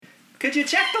Could you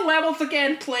check the levels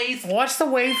again, please? What's the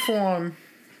waveform?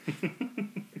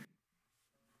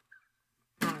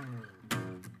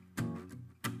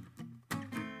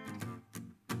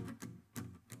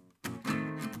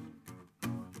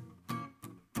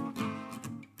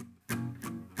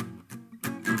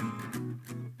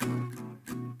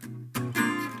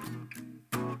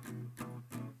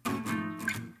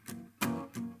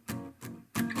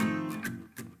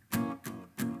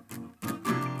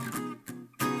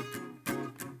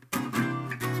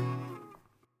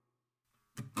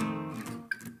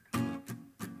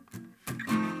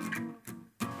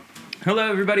 Hello,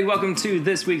 everybody. Welcome to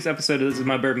this week's episode of This Is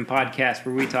My Bourbon Podcast,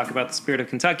 where we talk about the spirit of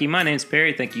Kentucky. My name's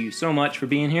Perry. Thank you so much for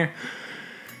being here.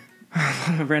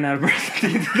 I ran out of breath.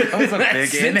 That was a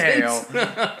big inhale.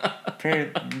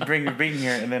 Perry, being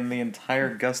here, and then the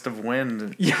entire gust of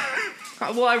wind. Yeah.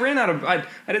 Well, I ran out of... I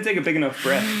had to take a big enough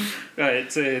breath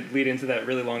to lead into that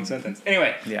really long sentence.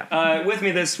 Anyway, with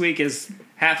me this week is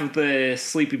half of the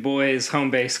Sleepy Boys home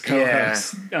base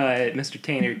co-host, Mr.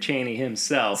 Tanner Chaney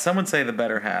himself. Some would say the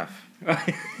better half.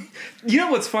 You know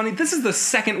what's funny? This is the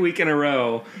second week in a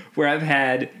row where I've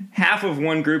had half of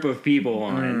one group of people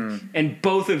on, and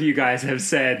both of you guys have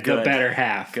said the better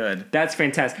half. Good. That's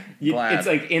fantastic. It's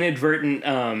like inadvertent...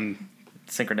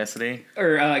 synchronicity?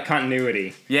 Or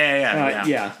continuity.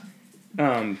 Yeah.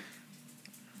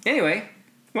 Anyway,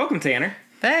 welcome, Tanner.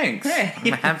 Thanks. Hey.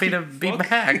 I'm happy to be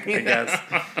back, I guess.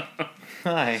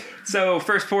 Hi. So,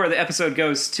 first pour of the episode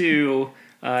goes to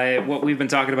what we've been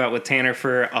talking about with Tanner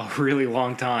for a really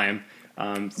long time.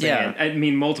 I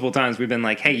mean, multiple times we've been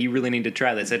like, hey, you really need to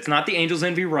try this. It's not the Angel's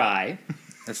Envy Rye.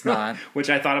 It's not. Which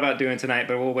I thought about doing tonight,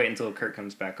 but we'll wait until Kurt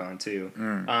comes back on, too.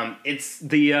 It's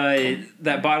the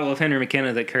that bottle of Henry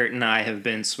McKenna that Kurt and I have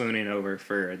been swooning over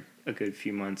for a good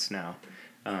few months now.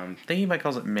 I think he might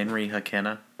calls it Minry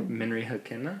Hakenna. Minry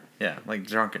Hakenna? Yeah, like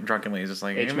drunkenly. He's just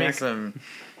like, H-Mac?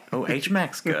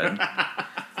 H-Mac's good.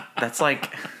 That's like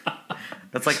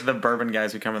the bourbon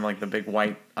guys who come in like the big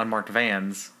white unmarked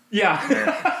vans.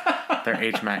 Yeah. They're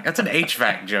H-Mac. That's an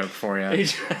HVAC joke for you.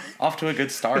 Off to a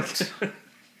good start.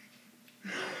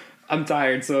 I'm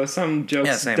tired, so some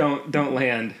jokes don't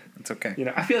land. It's okay. You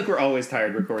know, I feel like we're always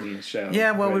tired recording this show.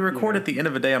 Yeah, well, we record at the end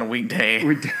of the day on a weekday.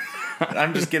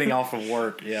 I'm just getting off of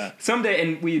work. Yeah. Someday,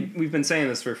 and we've been saying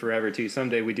this for forever too.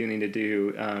 Someday we do need to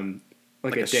do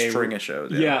like a day string of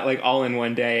shows. Yeah, like all in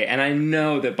one day. And I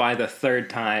know that by the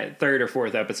third or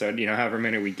fourth episode, you know, however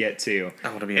many we get to,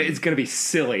 it's going to be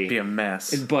silly. Be a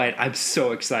mess. But I'm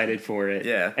so excited for it.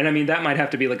 Yeah. And I mean, that might have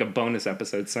to be like a bonus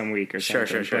episode some week or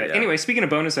something. Sure. But anyway, speaking of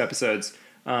bonus episodes,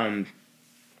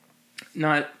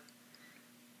 not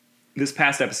this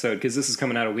past episode, because this is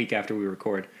coming out a week after we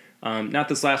record. Not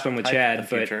this last one with Chad,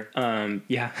 but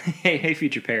yeah. Hey,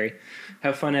 Future Perry,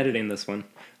 have fun editing this one.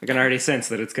 I can already sense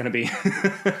that it's going to be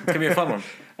it's going to be a fun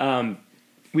one.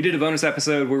 We did a bonus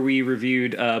episode where we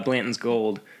reviewed Blanton's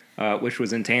Gold, which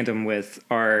was in tandem with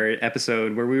our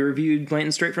episode where we reviewed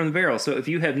Blanton Straight from the Barrel. So if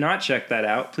you have not checked that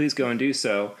out, please go and do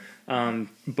so.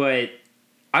 But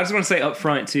I just want to say up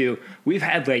front too, we've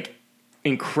had like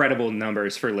incredible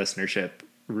numbers for listenership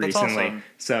recently. Awesome.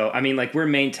 So I mean, like, we're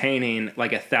maintaining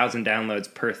like 1,000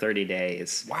 downloads per 30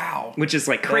 days. Wow. Which is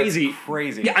like crazy. That's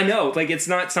crazy. Yeah, I know. Like, it's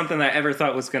not something that I ever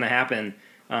thought was going to happen.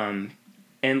 And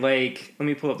like, let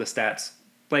me pull up the stats.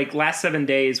 Like, last 7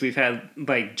 days we've had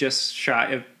like just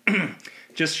shy of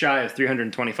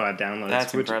 325 downloads.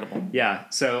 That's incredible. Yeah.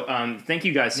 So thank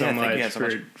you guys so much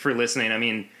for listening. I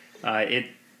mean, it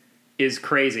is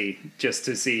crazy just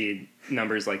to see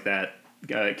numbers like that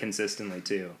consistently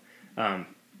too.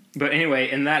 But anyway,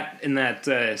 in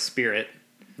that spirit,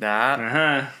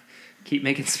 keep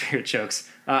making spirit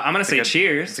jokes. I'm gonna say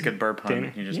cheers. It's a good burp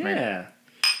pun you just made. Yeah.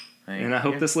 And I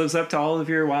hope this lives up to all of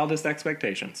your wildest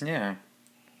expectations. Yeah.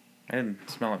 I didn't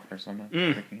smell it first, so I'm not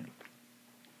drinking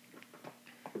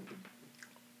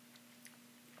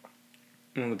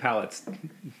it. Well, the palate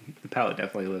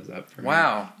definitely lives up for me.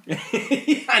 Wow.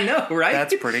 I know, right?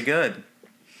 That's pretty good.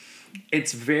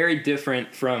 It's very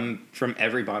different from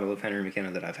every bottle of Henry McKenna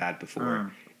that I've had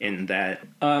before. In that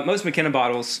most McKenna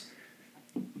bottles,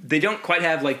 they don't quite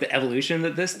have like the evolution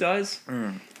that this does.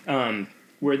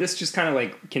 Where this just kind of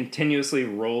like continuously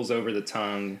rolls over the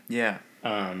tongue. Yeah.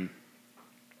 And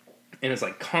it's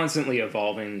like constantly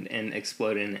evolving and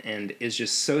exploding, and is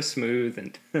just so smooth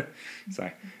and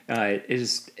sorry,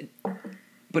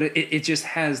 but it just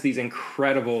has these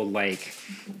incredible like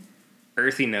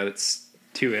earthy notes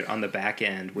to it on the back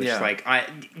end, which like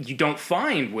you don't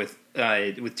find with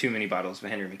too many bottles of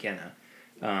Henry McKenna.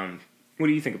 What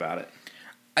do you think about it?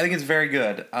 I think it's very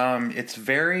good. It's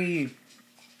very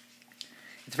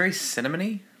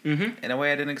cinnamony. in a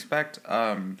way I didn't expect.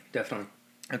 Definitely.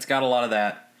 It's got a lot of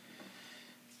that.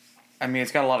 I mean,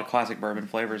 it's got a lot of classic bourbon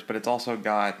flavors, but it's also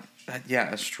got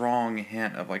a strong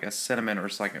hint of like a cinnamon or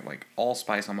just like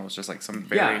allspice almost, just like some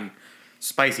very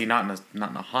spicy, not in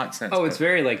a hot sense. Oh, it's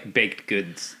very like baked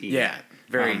goods. Yeah,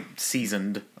 very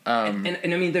seasoned. And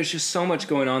I mean, there's just so much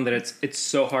going on that it's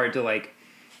so hard to like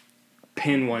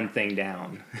pin one thing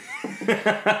down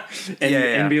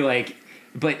and be like,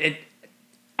 but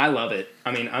I love it.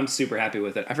 I mean, I'm super happy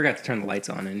with it. I forgot to turn the lights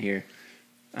on in here.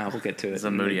 We'll get to it. It's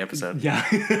a moody episode. Yeah.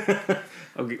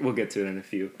 We'll get to it in a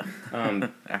few.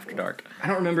 After dark. I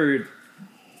don't remember.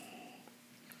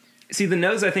 See, the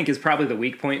nose, I think, is probably the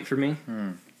weak point for me.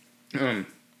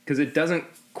 Because it doesn't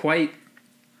quite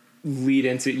lead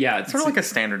into... Yeah, it's sort of like a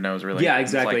standard nose, really. Yeah,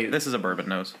 exactly. Like, this is a bourbon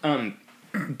nose.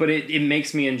 But it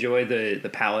makes me enjoy the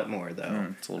palate more,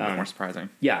 though. It's a little bit more surprising.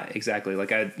 Yeah, exactly.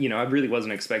 Like, I really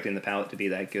wasn't expecting the palate to be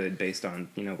that good based on,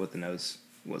 what the nose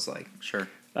was like. Sure.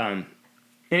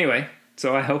 Anyway,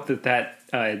 so I hope that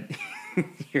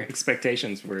your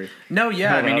expectations were... No,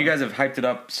 yeah. I mean, you guys have hyped it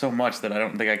up so much that I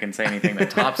don't think I can say anything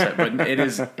that tops it. But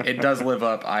it does live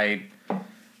up. I've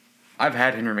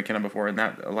had Henry McKenna before, and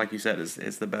that, like you said,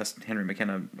 is the best Henry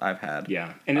McKenna I've had.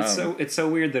 Yeah, and it's so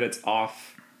weird that it's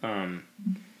off, not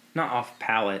off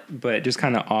palate, but just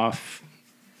kind of off.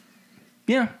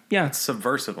 Yeah. It's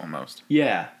subversive almost.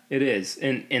 Yeah, it is.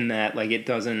 In that, like, it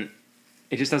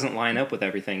just doesn't line up with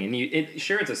everything. And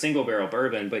it's a single barrel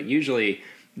bourbon, but usually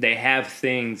they have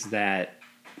things that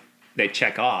they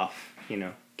check off.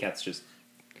 Cats just...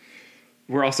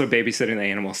 We're also babysitting the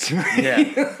animals tonight.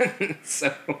 Yeah.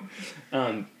 So,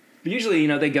 usually,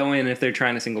 they go in, if they're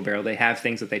trying a single barrel, they have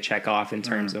things that they check off in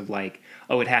terms of like,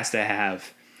 it has to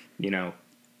have,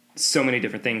 so many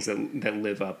different things that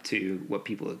live up to what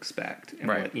people expect. And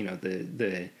right. what,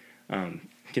 the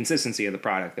consistency of the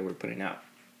product that we're putting out.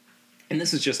 And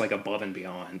this is just like above and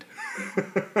beyond.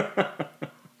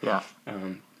 Yeah.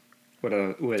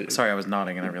 What? Sorry, I was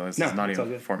nodding and I realized it's not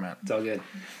even format. It's all good.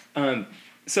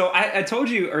 So I told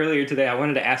you earlier today I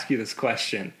wanted to ask you this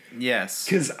question. Yes.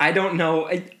 Because I don't know.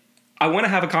 I want to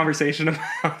have a conversation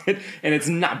about it, and it's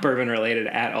not bourbon related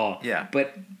at all. Yeah.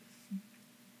 But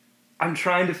I'm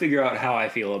trying to figure out how I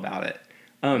feel about it.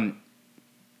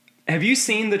 Have you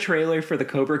seen the trailer for the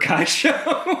Cobra Kai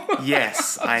show?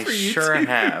 Yes, I sure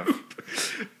have.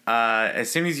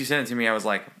 As soon as you sent it to me, I was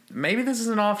like, maybe this is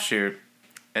an offshoot.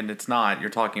 And it's not. You're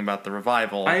talking about the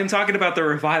revival. I am talking about the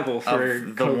revival for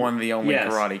the only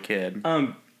Karate Kid.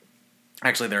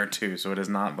 Actually, there are two, so it is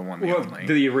not the one, the only.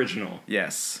 The original.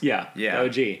 Yes. Yeah.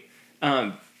 OG.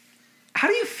 How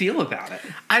do you feel about it?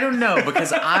 I don't know,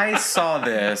 because I saw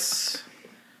this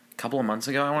a couple of months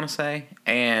ago, I want to say,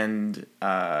 and it's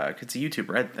a YouTube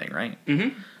Red thing, right?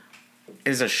 Mm-hmm.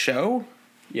 Is a show?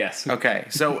 Yes. Okay,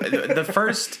 so the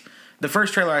first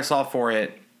trailer I saw for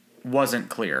it wasn't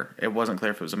clear. It wasn't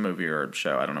clear if it was a movie or a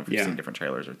show. I don't know if you've seen different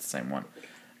trailers or it's the same one.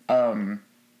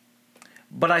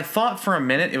 But I thought for a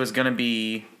minute it was going to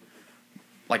be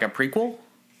like a prequel.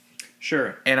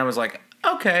 Sure. And I was like,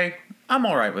 okay, I'm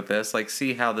all right with this. Like,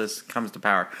 see how this comes to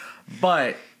power.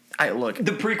 But look,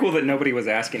 the prequel that nobody was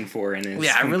asking for, and is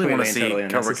I really want to see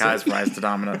Cobra Kai's rise to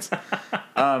dominance.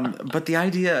 But the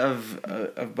idea of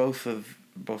both of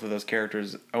those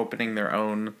characters opening their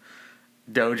own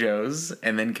dojos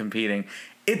and then competing,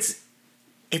 it's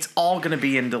all going to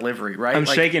be in delivery, right? I'm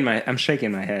shaking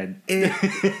my head.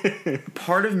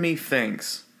 Part of me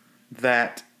thinks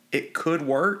that it could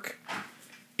work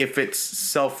if it's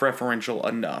self-referential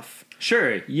enough.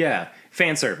 Sure, yeah,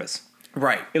 fan service,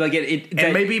 right? Like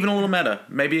and maybe even a little meta.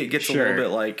 Maybe it gets a little bit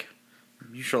like,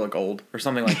 you sure look old, or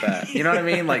something like that. You know what I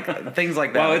mean? Like things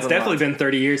like that. Well, it's definitely been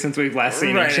 30 years since we've last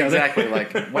seen each other. Exactly.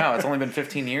 Like, wow, it's only been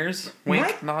 15 years.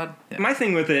 Wink, nod. Yeah. My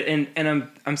thing with it,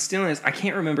 and I'm stealing this. I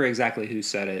can't remember exactly who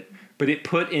said it, but it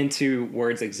put into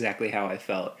words exactly how I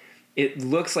felt. It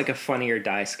looks like a Funny or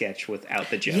Die sketch without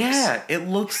the jokes. Yeah, it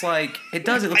looks like it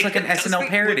does. It looks like an SNL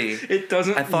parody. It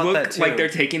doesn't look like they're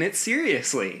taking it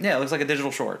seriously. Yeah, it looks like a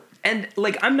digital short. And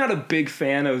like, I'm not a big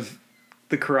fan of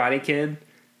the Karate Kid.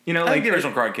 I think the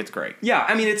original Karate Kid's great. Yeah,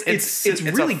 I mean it's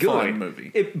really good. Fun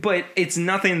movie. But it's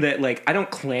nothing that like I don't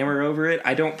clamor over it.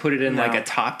 I don't put it in like a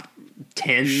top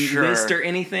 10 list or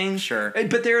anything. Sure.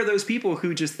 But there are those people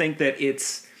who just think that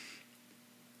it's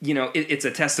it's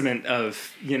a testament of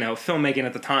filmmaking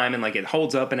at the time, and like it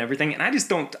holds up and everything. And I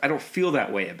don't feel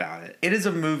that way about it. It is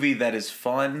a movie that is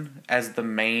fun as the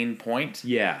main point.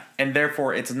 Yeah, and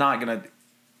therefore it's not gonna.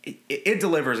 It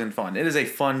delivers in fun. It is a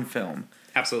fun film.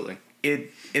 Absolutely.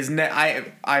 It is.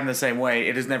 I'm the same way.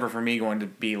 It is never for me going to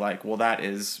be like, well, that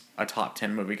is a top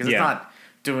 10 movie, because it's not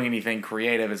doing anything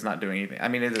creative. It's not doing anything. I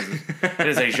mean, it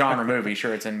is a genre movie.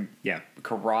 Sure, it's in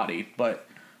karate, but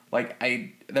like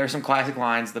there are some classic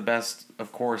lines. The best,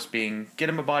 of course, being "Get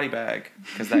him a body bag"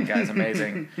 because that guy's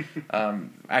amazing.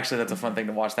 Actually, that's a fun thing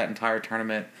to watch. That entire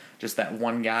tournament, just that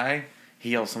one guy,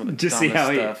 he yells some of the just dumbest see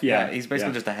how stuff. Yeah, he's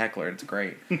basically just a heckler. It's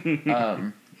great.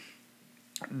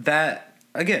 That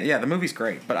again, the movie's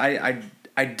great, but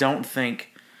I don't think.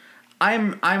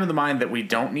 I'm of the mind that we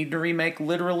don't need to remake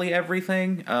literally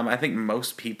everything. I think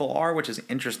most people are, which is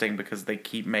interesting because they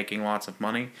keep making lots of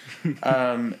money.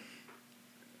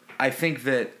 I think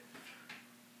that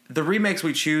the remakes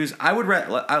we choose, I would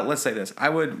let's say this.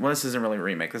 Well, this isn't really a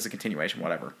remake. This is a continuation.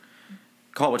 Whatever.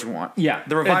 Call it what you want. Yeah.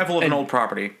 The revival of an old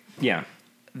property. Yeah.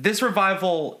 This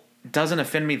revival doesn't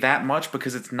offend me that much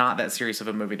because it's not that serious of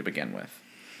a movie to begin with.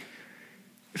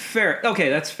 Fair. Okay,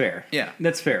 that's fair. Yeah.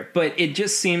 That's fair. But it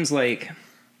just seems like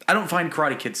I don't find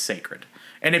Karate Kid sacred.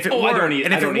 And if it that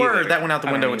went out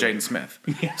the window with Jaden Smith.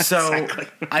 Yeah, so exactly.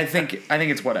 I think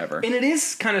it's whatever. And it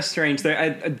is kind of strange.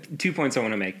 There, 2 points I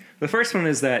want to make. The first one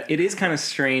is that it is kind of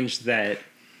strange that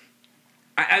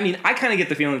I mean, I kind of get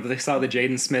the feeling that they saw the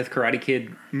Jaden Smith Karate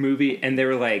Kid movie and they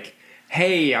were like,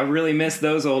 "Hey, I really miss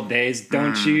those old days,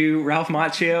 don't you, Ralph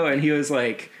Macchio?" And he was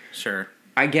like, "Sure,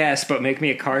 I guess, but make me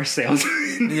a car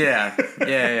salesman."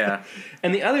 Yeah.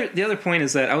 And the other point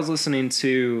is that I was listening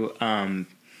to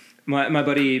my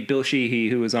buddy Bill Sheehy,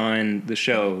 who was on the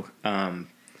show when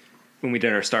we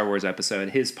did our Star Wars episode.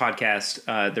 His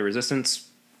podcast, The Resistance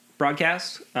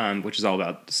Broadcast, which is all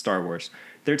about Star Wars.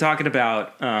 They're talking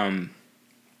about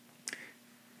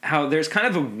how there's kind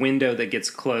of a window that gets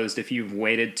closed if you've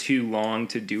waited too long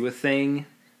to do a thing,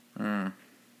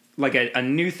 like a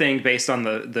new thing based on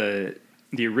the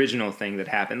original thing that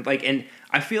happened. Like, and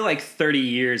I feel like 30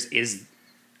 years is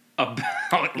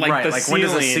about like right. the like ceiling.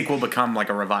 When does a sequel become like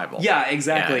a revival? Yeah,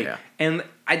 exactly. Yeah. And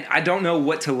I don't know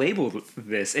what to label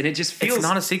this, and it just feels it's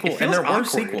not a sequel. And there were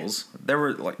sequels. There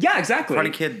were like exactly.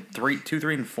 Karate Kid 2,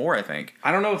 3, and 4. I think.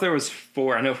 I don't know if there was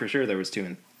 4. I know for sure there was 2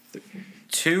 and 3.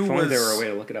 2 was there were a way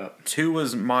to look it up. 2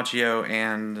 was Macchio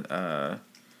and oh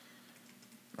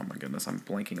my goodness, I'm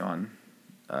blanking on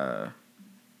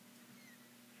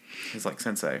his like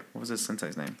sensei. What was his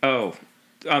sensei's name? Oh,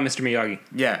 Mr. Miyagi.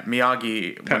 Yeah,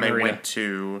 Miyagi. Pat when Morita. They went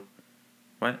to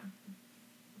what?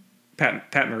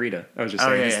 Pat Morita. I was just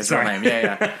saying. Oh yeah, his real name.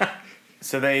 Yeah.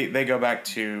 So they go back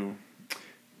to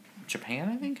Japan,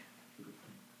 I think.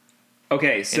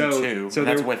 Okay, so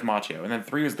that's with Macchio, and then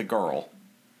 3 was the girl.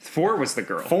 4 was the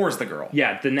girl. 4 is the girl.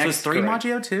 Yeah, the next. So is 3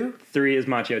 Macchio too? 3 is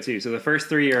Macchio too. So the first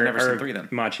 3 are, I've never seen 3 then.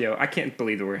 Macchio. I can't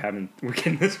believe that we're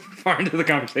getting this far into the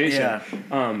conversation.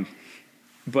 Yeah.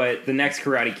 But the next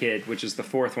Karate Kid, which is the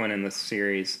 4th one in the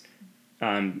series,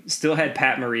 still had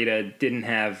Pat Morita, didn't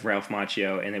have Ralph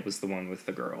Macchio, and it was the one with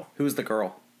the girl. Who was the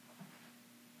girl?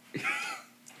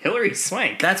 Hilary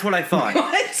Swank. That's what I thought.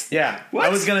 What? Yeah. What? I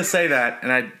was going to say that,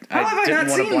 and I have didn't I not want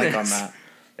to seen blank this? on that.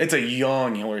 It's a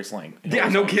young Hilary Swank. Yeah,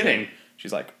 no kidding.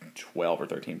 She's like 12 or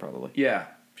 13 probably. Yeah.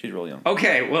 She's really young.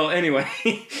 Okay, well, anyway.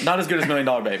 Not as good as $1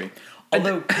 Million Baby.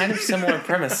 Although kind of similar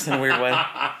premise in a weird way.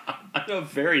 In a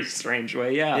very strange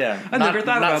way, yeah. Yeah. I never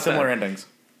thought about similar that. endings.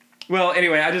 Well,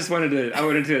 anyway, I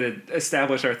wanted to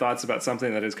establish our thoughts about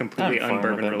something that is completely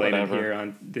unbourbon related here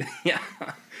on yeah.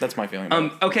 That's my feeling.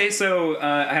 Okay, so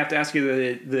I have to ask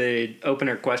you the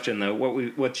opener question though.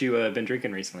 What you been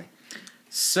drinking recently?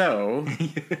 So,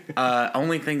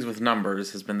 Only Things with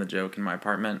Numbers has been the joke in my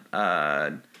apartment.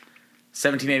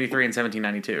 1783 and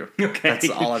 1792. Okay, that's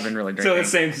all I've been really drinking.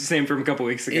 So the same from a couple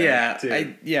weeks ago. Yeah, too.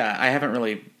 I haven't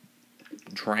really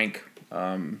drank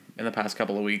in the past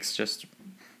couple of weeks. Just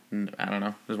I don't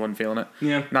know, just wasn't feeling it.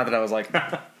 Yeah, not that I was like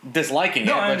disliking it,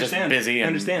 but just busy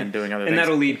and doing other things. And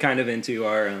that'll lead kind of into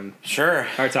our sure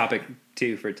our topic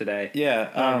too for today. Yeah.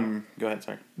 Go ahead.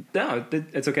 Sorry. No,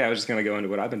 it's okay. I was just going to go into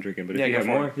what I've been drinking, but if you have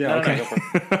more, okay. No, go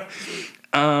for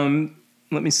it.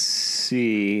 Let me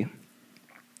see.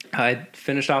 I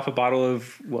finished off a bottle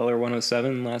of Weller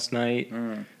 107 last night.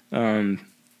 And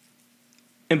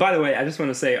by the way, I just want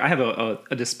to say I have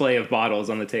a display of bottles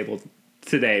on the table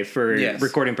today for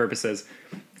recording purposes.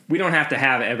 We don't have to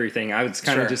have everything. I was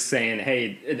kind of just saying,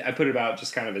 hey, I put it out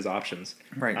just kind of as options.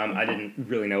 Right. I didn't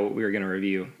really know what we were going to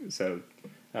review. So,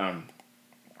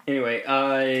 anyway,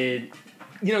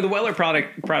 the Weller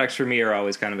products for me are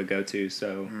always kind of a go-to.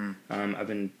 So, I've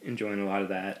been enjoying a lot of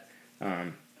that.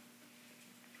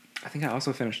 I think I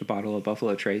also finished a bottle of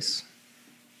Buffalo Trace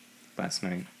last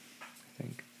night, I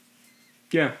think.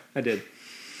 Yeah, I did.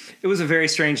 It was a very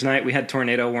strange night. We had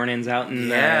tornado warnings out in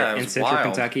Central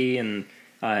Kentucky, and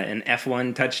an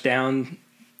F1 touchdown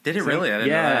Did it really? I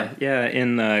didn't know that. Yeah,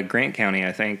 in Grant County,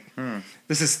 I think.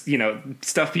 This is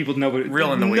stuff nobody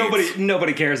Real in the weeds.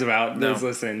 Nobody cares about. No. Those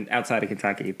listening outside of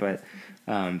Kentucky, but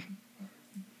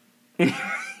It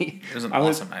was an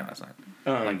awesome night last night,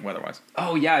 like weather-wise.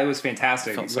 oh yeah, it was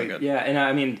fantastic. Felt so good. Yeah, and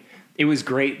I mean, it was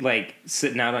great, like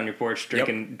sitting out on your porch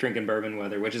drinking bourbon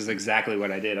weather, which is exactly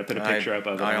what I did. I put a picture up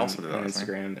of it on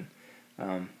Instagram.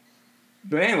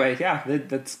 But anyway, yeah,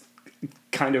 that's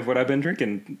kind of what I've been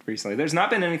drinking recently. There's not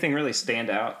been anything really stand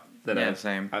out that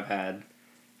I've had.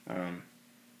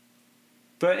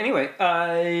 But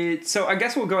anyway, so I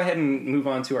guess we'll go ahead and move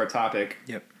on to our topic.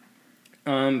 Yep.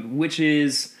 Which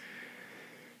is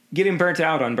getting burnt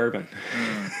out on bourbon.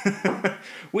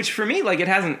 Which for me, like it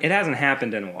hasn't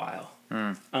happened in a while.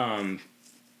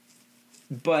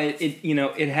 But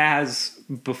it has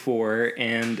before,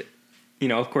 and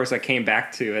of course I came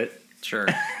back to it. Sure.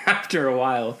 After a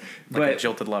while, like a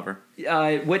jilted lover.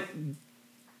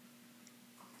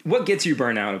 What gets you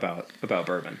burnt out about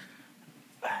bourbon?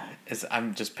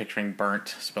 I'm just picturing burnt,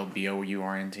 spelled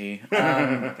Bournt.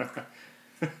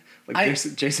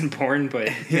 Like Jason Bourne, but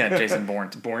yeah, Jason Bourne.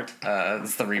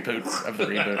 It's the reboot of the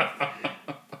reboot.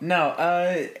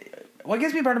 No, what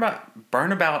gets me burn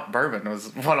about bourbon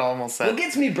was what I almost said. What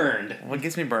gets me burned? What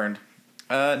gets me burned?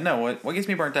 What gets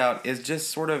me burnt out is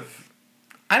just sort of,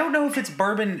 I don't know if it's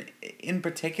bourbon in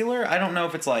particular. I don't know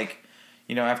if it's like,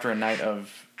 after a night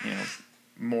of,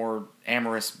 more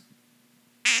amorous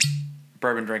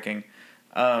bourbon drinking.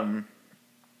 I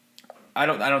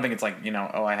don't think it's like,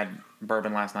 I had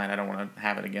bourbon last night, I don't want to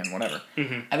have it again, whatever.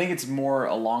 Mm-hmm. I think it's more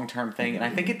a long-term thing, and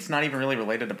I think it's not even really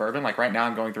related to bourbon. Like right now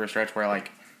I'm going through a stretch where like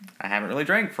I haven't really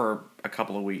drank for a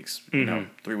couple of weeks,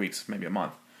 3 weeks, maybe a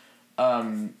month.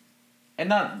 And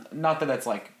not that that's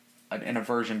like an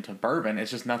aversion to bourbon,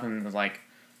 it's just nothing that's like,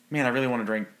 man, I really want to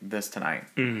drink this tonight.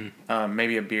 Mm-hmm.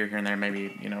 Maybe a beer here and there,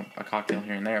 maybe, a cocktail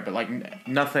here and there, but like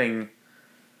nothing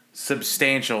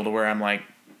substantial to where I'm like,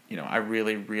 I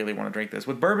really, really want to drink this.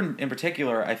 With bourbon in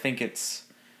particular, I think it's,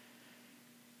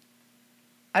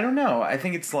 I don't know, I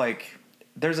think it's like,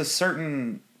 there's a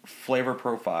certain flavor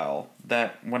profile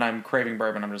that when I'm craving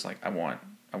bourbon, I'm just like, I want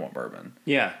bourbon.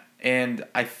 Yeah. And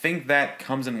I think that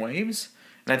comes in waves.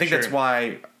 And I think that's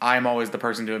why I'm always the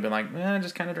person to have been like,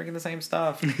 just kind of drinking the same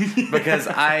stuff. Because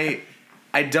I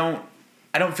don't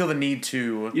feel the need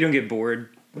to... You don't get bored?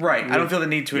 Right. I don't feel the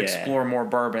need to explore more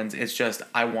bourbons. It's just,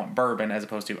 I want bourbon as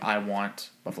opposed to I want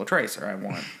Buffalo Trace or I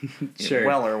want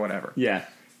Weller or whatever. Yeah.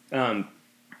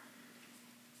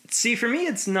 See, for me,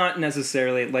 it's not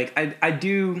necessarily... Like, I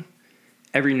do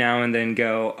every now and then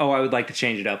go, I would like to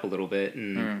change it up a little bit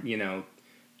and,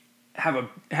 have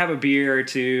a beer or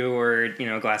two or,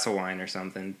 a glass of wine or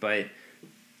something. But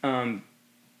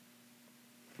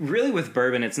really with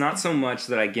bourbon, it's not so much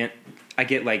that I get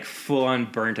like full on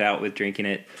burnt out with drinking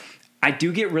it. I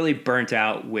do get really burnt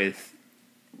out with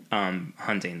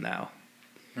hunting though.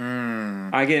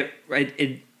 I get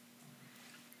it,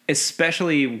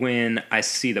 especially when I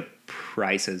see the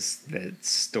prices that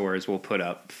stores will put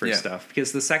up for stuff,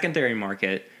 because the secondary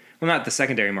market, well, not the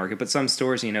secondary market, but some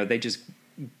stores, they just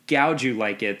gouge you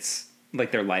like it's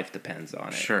like their life depends on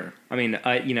it. Sure. I mean,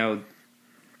 and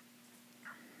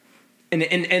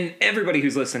everybody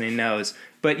who's listening knows,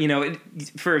 but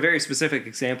for a very specific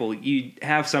example, you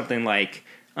have something like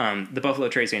the Buffalo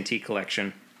Trace Antique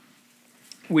Collection,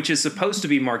 which is supposed to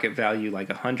be market value like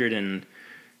 $110.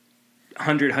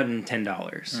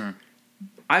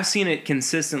 I've seen it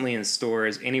consistently in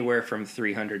stores anywhere from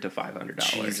 $300 to $500.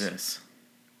 Jesus,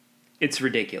 it's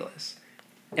ridiculous.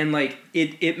 And like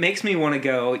it makes me want to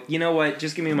go, you know what?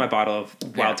 Just give me my bottle of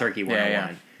Wild Turkey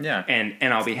 101. Yeah.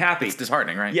 And I'll be happy. It's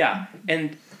disheartening, right? Yeah.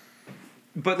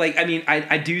 But like, I mean,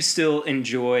 I do still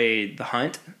enjoy the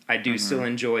hunt. I do still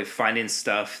enjoy finding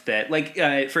stuff that, like,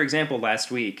 for example,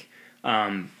 last week,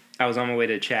 I was on my way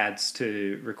to Chad's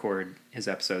to record his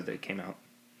episode that came out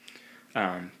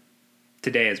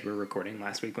today as we're recording.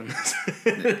 Last week when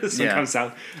this one comes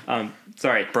out.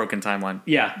 Sorry. Broken timeline.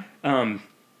 Yeah.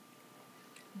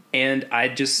 And I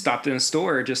just stopped in a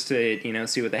store just to,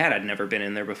 see what they had. I'd never been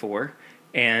in there before.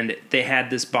 And they had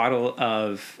this bottle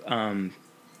of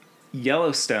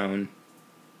Yellowstone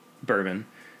bourbon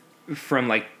from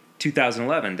like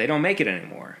 2011. They don't make it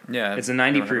anymore. Yeah. It's a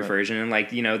 90 proof version. And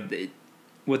like,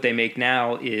 what they make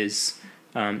now is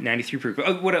 93 proof.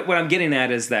 What I'm getting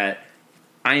at is that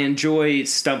I enjoy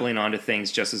stumbling onto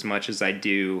things just as much as I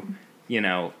do,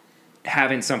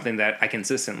 having something that I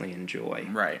consistently enjoy.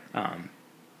 Right.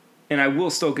 And I will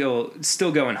still go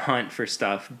and hunt for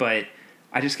stuff, but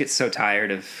I just get so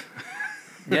tired of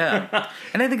yeah.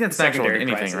 And I think that's natural in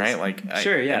anything, prices. right? Like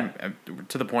sure, I'm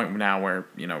to the point now where,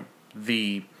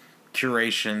 the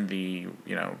curation, the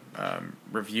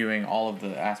reviewing all of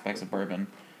the aspects of bourbon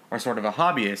are sort of a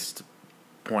hobbyist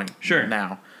point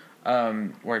now,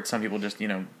 where some people just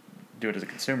do it as a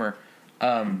consumer.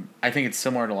 I think it's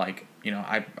similar to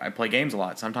I play games a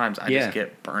lot. Sometimes I just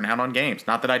get burnt out on games.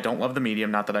 Not that I don't love the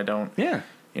medium. Not that I don't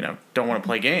don't want to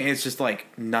play games. It's just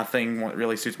nothing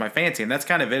really suits my fancy, and that's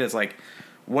kind of it. It's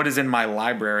what is in my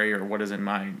library or what is in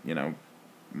my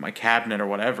my cabinet or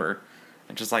whatever.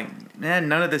 It's just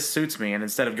none of this suits me. And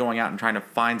instead of going out and trying to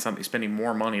find something, spending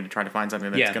more money to try to find something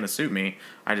that's going to suit me,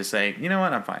 I just say, you know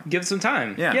what, I'm fine. Give it some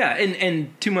time. Yeah. Yeah,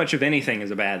 and too much of anything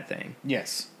is a bad thing.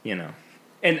 Yes.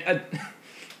 And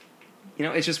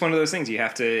it's just one of those things. You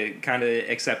have to kind of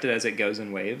accept it as it goes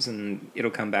in waves, and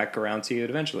it'll come back around to you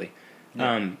eventually.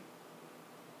 Yeah.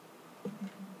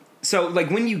 So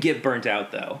when you get burnt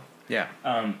out, though,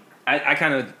 I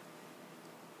kind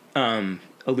of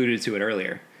alluded to it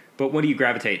earlier. But what do you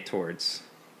gravitate towards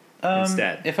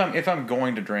instead? If I'm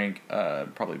going to drink,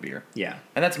 probably beer. Yeah,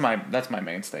 and that's my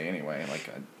mainstay anyway.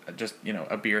 Just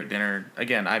a beer at dinner.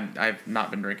 Again, I've not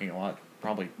been drinking a lot,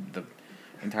 probably the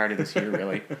entirety of this year,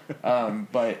 really.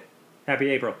 But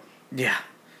happy April. Yeah,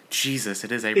 Jesus,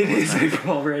 it is April. It is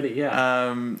April already.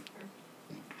 Yeah.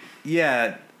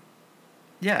 Yeah.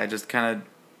 I just kind of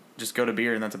just go to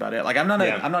beer, and that's about it. I'm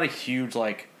not a huge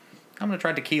I'm gonna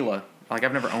try tequila. I've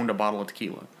never owned a bottle of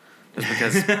tequila. Just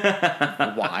because,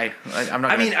 why? I'm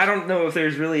not. I don't know if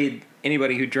there's really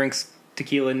anybody who drinks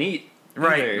tequila neat.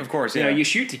 Right, either. Of course. Yeah. You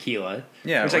shoot tequila.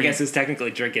 Yeah, which I guess is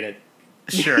technically drinking it.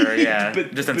 Sure. Yeah.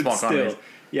 but just in small quantities.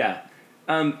 Yeah.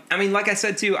 Like I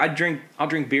said too, I'll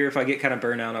drink beer if I get kind of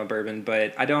burnt out on bourbon,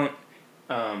 but I don't.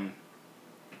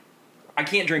 I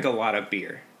can't drink a lot of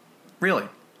beer. Really?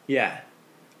 Yeah,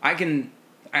 I can.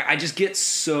 I just get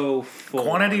so full.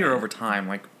 Quantity or over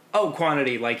time,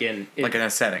 quantity, in a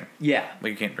setting. Yeah.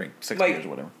 You can't drink 6 beers or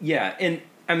whatever. Yeah, and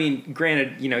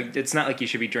granted, it's not like you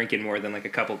should be drinking more than a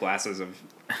couple glasses of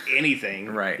anything.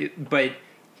 Right. But,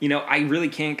 I really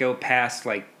can't go past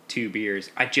 2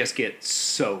 beers. I just get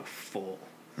so full.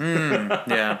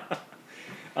 Yeah.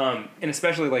 And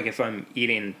especially if I'm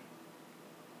eating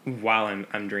while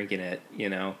I'm drinking it,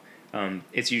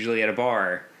 it's usually at a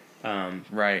bar.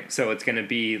 Right. So it's going to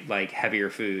be heavier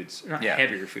foods. Not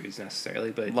heavier foods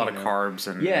necessarily, but a lot of carbs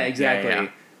and yeah, exactly.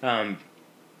 Yeah.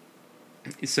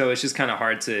 So it's just kind of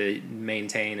hard to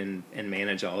maintain and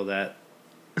manage all of that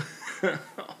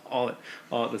all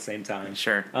at the same time.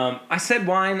 Sure. I said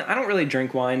wine. I don't really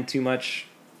drink wine too much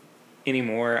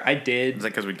anymore. I did. Is that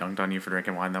because we dunked on you for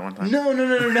drinking wine that one time? No.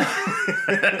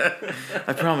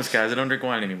 I promise, guys, I don't drink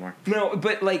wine anymore. No,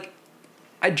 but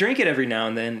I drink it every now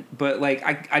and then, but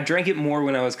I drank it more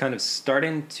when I was kind of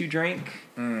starting to drink.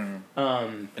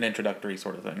 An introductory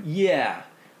sort of thing. Yeah.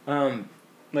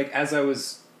 As I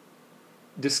was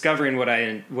discovering what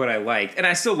I liked, and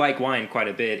I still like wine quite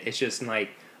a bit. It's just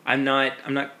I'm not.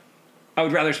 I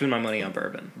would rather spend my money on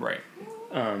bourbon. Right.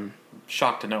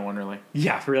 Shock to no one, really.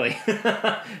 Yeah, really.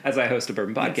 As I host a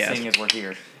bourbon podcast. Seeing as we're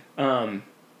here. I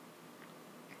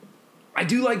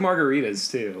do like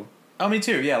margaritas too. Oh, me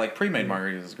too. Yeah, pre-made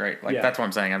margaritas is great. That's what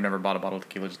I'm saying. I've never bought a bottle of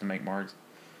tequila just to make margs.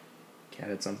 Cat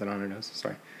had something on her nose.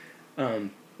 Sorry.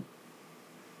 What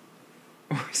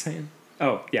were we saying?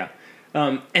 Oh, yeah.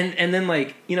 And then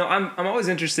I'm always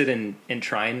interested in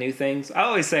trying new things. I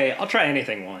always say I'll try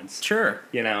anything once. Sure.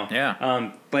 Yeah.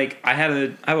 I have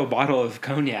a bottle of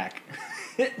cognac.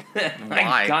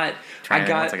 Why?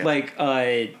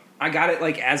 I got it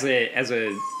as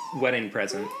a wedding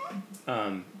present.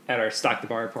 At our Stock the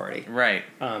Bar party. Right.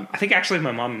 I think actually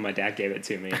my mom and my dad gave it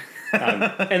to me.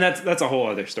 And that's a whole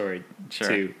other story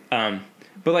too.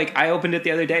 But I opened it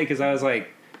the other day because I was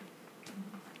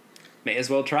may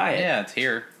as well try it. Yeah, it's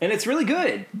here. And it's really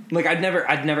good. I'd never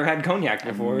had cognac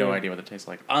before. I have no idea what it tastes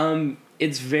like.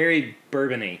 It's very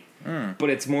bourbon-y. But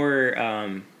it's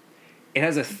more it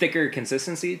has a thicker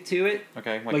consistency to it.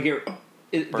 Okay.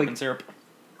 Bourbon syrup?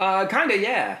 Kinda,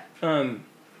 yeah.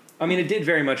 It did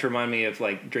very much remind me of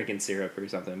drinking syrup or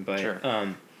something, but sure.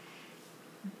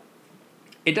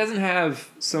 It doesn't have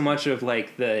so much of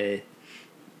the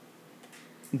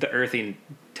earthy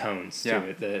tones to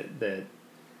it that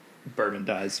bourbon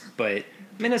does, but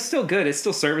it's still good. It's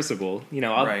still serviceable.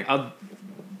 I'll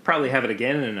probably have it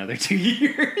again in another 2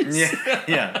 years.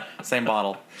 Yeah. Same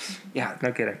bottle. Yeah,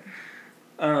 no kidding.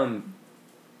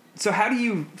 So how do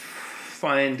you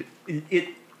find it?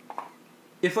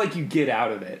 If you get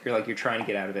out of it, or you're trying to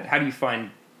get out of it, how do you find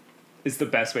is the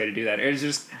best way to do that? Or is it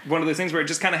just one of those things where it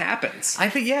just kind of happens? I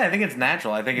think it's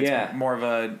natural. I think it's more of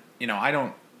a,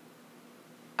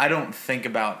 I don't think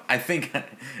about. I think,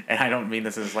 and I don't mean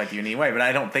this as like you in any way, but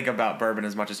I don't think about bourbon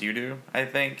as much as you do. I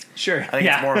think. Sure. I think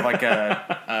yeah. it's more of like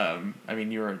a. I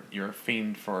mean, you're a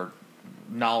fiend for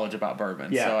knowledge about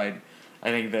bourbon, Yeah. so I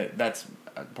think that's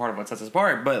part of what sets us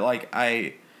apart. But like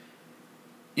I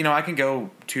can go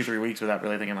 2-3 weeks without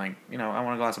really thinking like I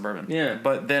want a glass of bourbon. Yeah.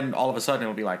 But then all of a sudden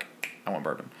it'll be like I want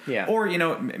bourbon. Yeah. Or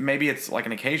maybe it's like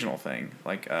an occasional thing,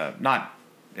 like not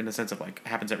in the sense of like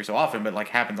happens every so often, but like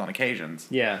happens on occasions.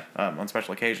 Yeah. On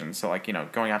special occasions. So like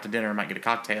going out to dinner, I might get a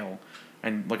cocktail,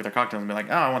 and look at their cocktails and be like,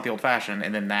 oh, I want the old fashioned,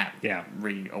 and then that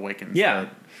reawakens. Yeah,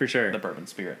 for sure. The bourbon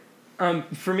spirit.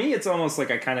 For me, it's almost like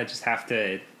I kind of just have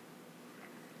to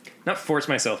not force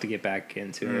myself to get back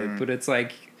into it, but it's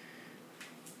like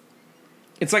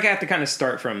I have to kind of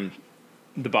start from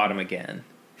the bottom again,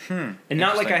 and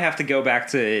not like I have to go back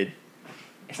to.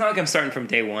 It's not like I'm starting from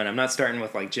day one. I'm not starting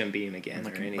with like Jim Beam again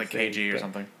or anything. Like KG or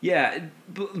something. Yeah,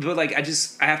 but like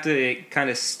I have to kind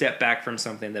of step back from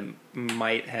something that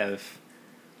might have.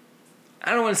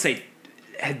 I don't want to say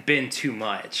had been too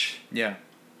much. Yeah.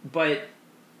 But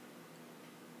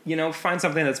find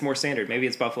something that's more standard. Maybe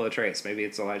it's Buffalo Trace. Maybe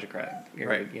it's Elijah Craig. Or,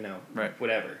 right. Right.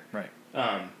 Whatever. Right.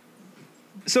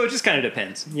 So it just kind of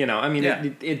depends. I mean, yeah.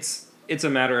 It's a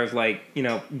matter of like,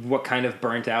 what kind of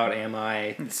burnt out am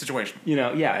I? Situation.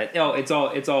 Yeah. It's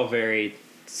all very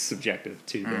subjective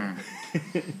to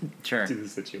the sure to the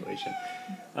situation.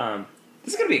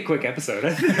 This is gonna be a quick episode.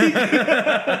 I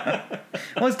think.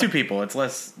 Well, it's two people. It's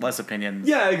less opinions.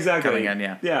 Yeah, exactly. Coming in,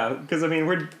 yeah. Yeah, because I mean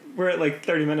we're at like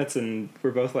 30 minutes and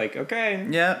we're both like, okay.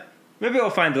 Yeah. Maybe I'll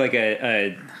find like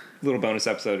a little bonus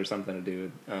episode or something to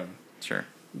do. Sure.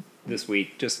 This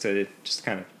week, just to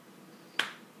kind of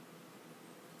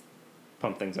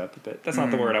pump things up a bit. That's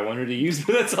not the word I wanted to use,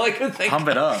 but that's all I could think. Pump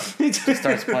it up. Just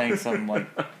starts playing some like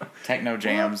techno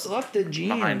jams. Love the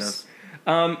jams behind us.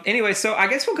 Anyway, so I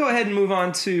guess we'll go ahead and move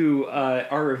on to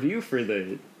our review for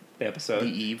the episode. The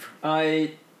Eve.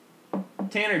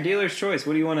 Tanner, dealer's choice.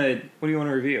 What do you want to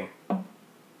review? I'm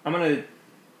gonna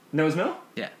Nose Mill.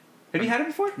 Yeah. Have you had it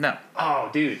before? No. Oh,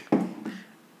 dude. You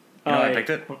know why I picked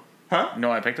it? Huh? You know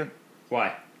why I picked it?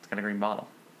 Why? It's got a green bottle.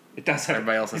 It does have.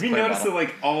 Everybody else has Have you clear noticed bottle. that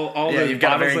like all Yeah, the you've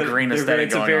got a bottles very that- green they're aesthetic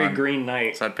It's a going very on. green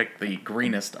night. So I picked the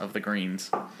greenest of the greens.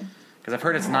 Because I've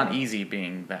heard it's not easy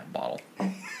being that bottle.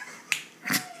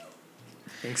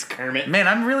 Thanks, Kermit. Man,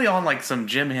 I'm really on like some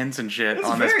Jim Henson shit That's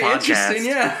on this very podcast. interesting.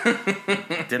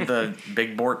 Yeah. Did the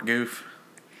Big Bort goof.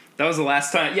 That was the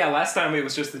last time. Yeah, last time it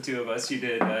was just the two of us. You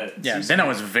did. Yeah, then I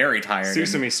was very tired.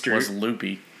 Sesame and Street. Was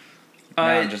loopy. Now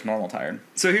I'm just normal tired.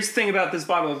 So here's the thing about this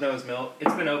bottle of Nose Mill.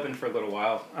 It's been open for a little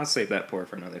while. I'll save that pour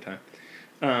for another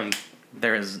time.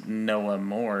 There is Noah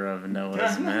more of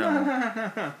Noah's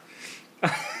Mill.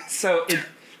 So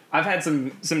I've had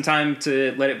some time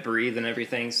to let it breathe and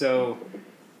everything. So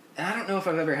I don't know if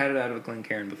I've ever had it out of a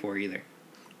Glencairn before either.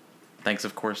 Thanks,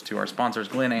 of course, to our sponsors,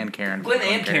 Glen and Karen. Glen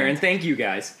and Karen, thank you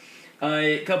guys.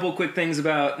 A couple quick things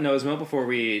about Nose Mill before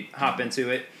we hop into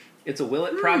it. It's a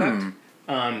Willet product.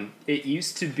 It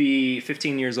used to be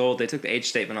 15 years old. They took the age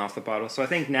statement off the bottle, so I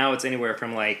think now it's anywhere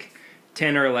from like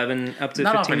 10 or 11 up to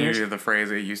Not 15 often years. you hear the phrase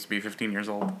 "it used to be 15 years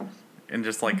old" in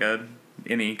just like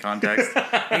any context.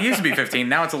 It used to be 15,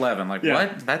 now it's 11. Like Yeah.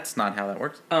 what? That's not how that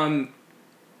works.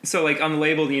 So like on the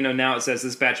label, now it says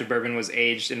this batch of bourbon was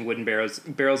aged in wooden barrels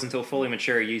until fully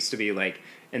mature. It used to be like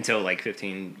until like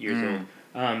 15 years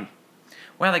old.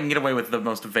 Well, they can get away with the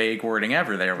most vague wording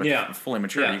ever there with Yeah. fully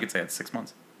mature. Yeah. You could say it's 6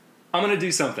 months. I'm gonna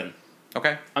do something.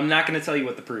 Okay. I'm not gonna tell you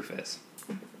what the proof is.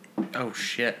 Oh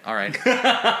shit! All right.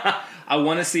 I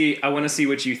want to see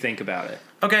what you think about it.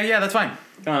 Okay, yeah, that's fine.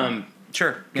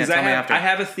 Sure. Yeah, Because tell me after. I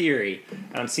have a theory,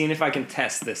 and I'm seeing if I can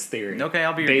test this theory. Okay,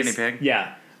 I'll be your guinea pig.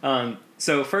 Yeah.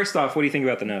 So first off, what do you think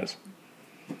about the nose?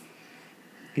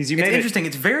 Because you It's made interesting.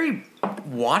 It's very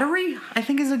watery, I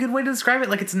think is a good way to describe it.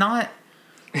 Like it's not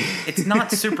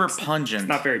super pungent. It's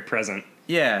not very present.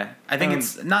 Yeah, I think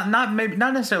it's not maybe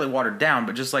not necessarily watered down,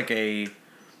 but just like it's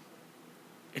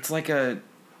like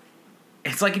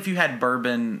if you had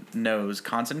bourbon nose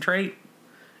concentrate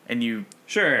and you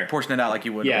Sure. portion it out like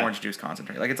you would Yeah. orange juice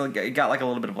concentrate. Like it's like it got like a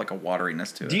little bit of like a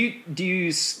wateriness to it. Do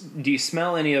you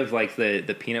smell any of like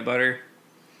the peanut butter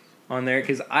on there?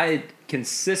 Because I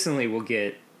consistently will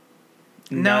get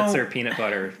nuts or peanut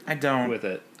butter. I don't. with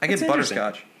it. I get That's interesting.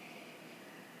 butterscotch.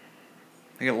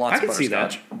 I get lots I of can see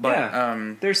butterscotch. that. But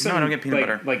Yeah. There's some no, I don't get peanut like,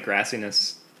 butter. like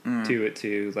grassiness to it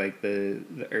too, like the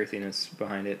earthiness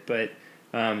behind it. But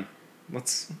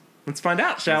let's find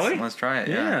out, shall we? Let's try it.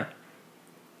 Yeah.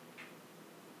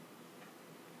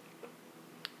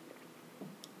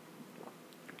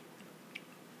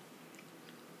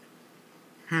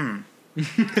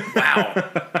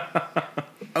 Wow.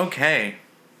 Okay.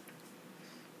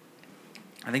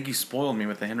 I think you spoiled me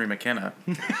with the Henry McKenna.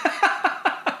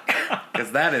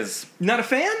 Because that is Not a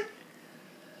fan?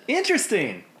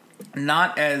 Interesting.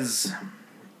 not as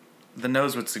the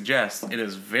nose would suggest. It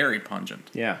is very pungent.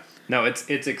 Yeah. No, it's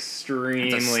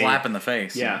extremely... It's a slap in the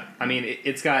face. Yeah. I mean,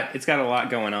 it's got a lot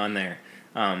going on there.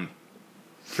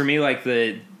 For me, like,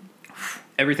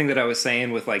 everything that I was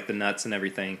saying with, like, the nuts and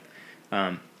everything,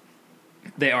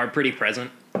 they are pretty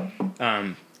present.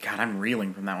 God, I'm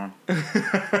reeling from that one.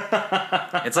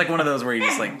 It's like one of those where you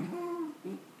just, like...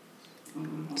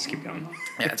 Just keep going.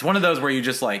 Yeah, it's one of those where you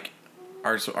just, like,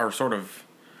 are sort of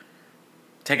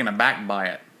taken aback by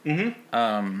it.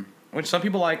 Mm-hmm. Which some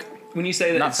people like. When you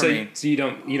say that, Not for me. So you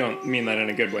don't mean that in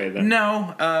a good way, then?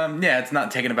 No. Yeah, it's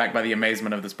not taken aback by the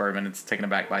amazement of this bourbon. It's taken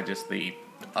aback by just the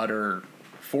utter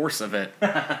force of it.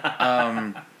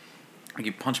 Like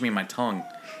you punch me in my tongue.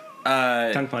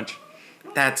 Tongue punch.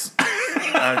 That's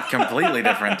a completely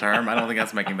different term. I don't think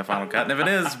that's making the final cut. And if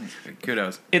it is,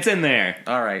 kudos. It's in there.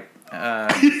 All right.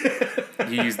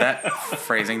 You used that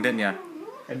phrasing, didn't you?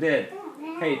 I did.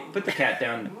 Hey, put the cat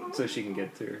down so she can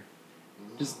get to her.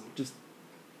 Just.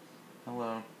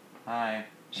 Hello. Hi.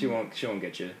 She won't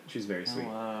get you. She's very sweet.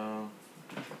 Hello.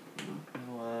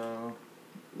 Hello.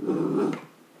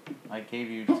 I gave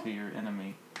you to your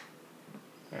enemy.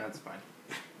 Yeah, that's fine.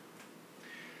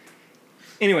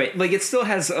 Anyway, like, it still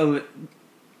has a...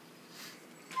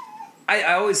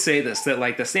 I always say this, that,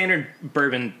 like, the standard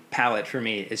bourbon palate for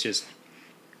me is just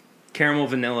caramel,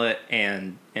 vanilla,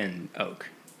 and oak.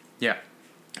 Yeah.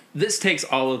 This takes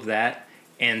all of that,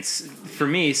 and for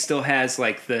me, still has,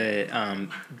 like, the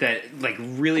that, like,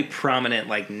 really prominent,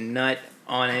 like, nut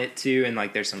on it, too, and,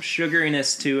 like, there's some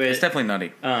sugariness to it. It's definitely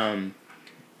nutty. And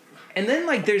then,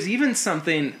 like, there's even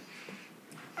something...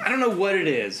 I don't know what it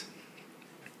is,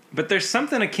 but there's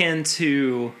something akin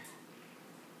to...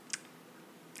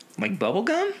 like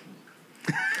bubblegum?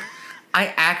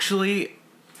 I actually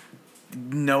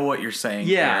know what you're saying.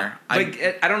 Yeah.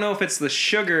 Here. I don't know if it's the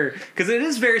sugar, because it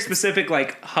is very specific,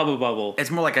 like Hubba Bubble.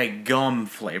 It's more like a gum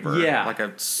flavor. Yeah. Like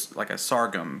a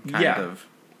sorghum kind of.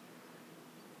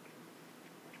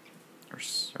 Or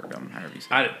sorghum, however you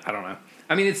say it. I don't know.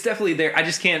 I mean, it's definitely there. I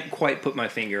just can't quite put my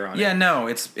finger on it. Yeah, no,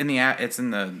 it's in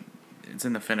the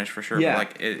finish for sure. Yeah. But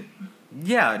like it.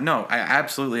 Yeah, no, I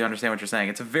absolutely understand what you're saying.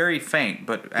 It's a very faint,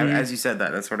 but as you said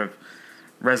that sort of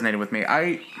resonated with me.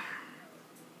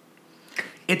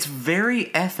 It's very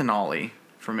ethanol-y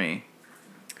for me.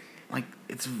 Like,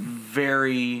 it's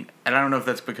very... And I don't know if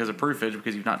that's because of proofage,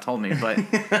 because you've not told me, but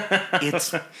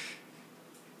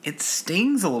it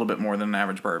stings a little bit more than an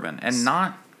average bourbon. And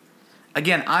not...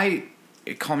 Again,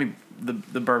 call me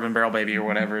the bourbon barrel baby or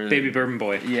whatever. Baby bourbon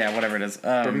boy. Yeah, whatever it is.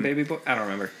 Bourbon baby boy? I don't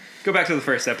remember. Go back to the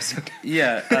first episode.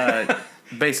 Yeah,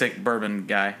 basic bourbon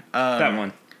guy. That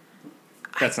one.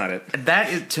 That's not it. That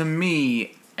is, to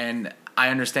me, and I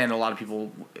understand a lot of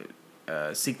people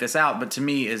seek this out, but to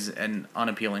me is an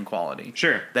unappealing quality.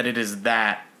 Sure. That it is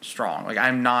that strong. Like,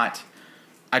 I'm not...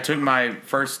 I took my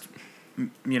first,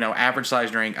 average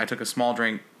size drink. I took a small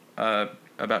drink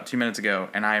about 2 minutes ago,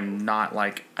 and I'm not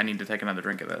like, I need to take another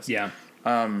drink of this. Yeah.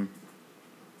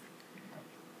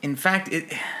 In fact,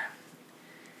 it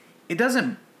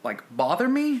doesn't, like, bother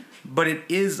me, but it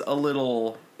is a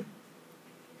little...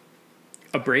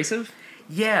 Abrasive?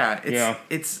 Yeah,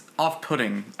 it's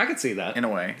off-putting I could see that. in a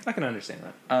way. I can understand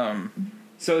that.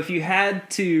 So if you had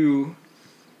to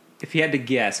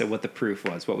guess at what the proof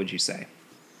was, what would you say?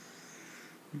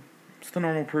 What's the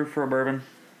normal proof for a bourbon?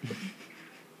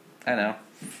 I know.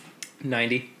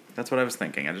 90? That's what I was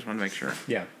thinking. I just want to make sure.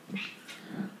 Yeah.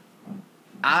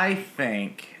 I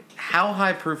think... How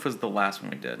high proof was the last one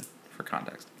we did, for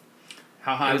context?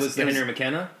 How high was the Henry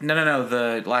McKenna? No.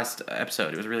 The last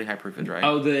episode. It was really high proofage, right?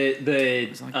 Oh,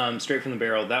 the straight from the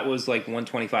barrel. That was like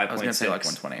 125.6. I was going to say like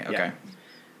 120. Okay. Yeah.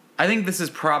 I think this is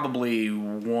probably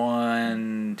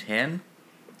 110.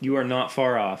 You are not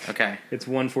far off. Okay. It's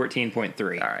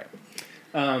 114.3. All right.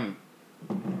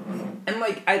 And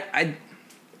like I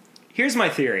here's my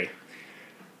theory.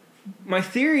 My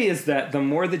theory is that the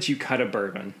more that you cut a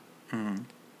bourbon,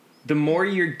 the more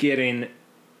you're getting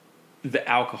the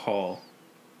alcohol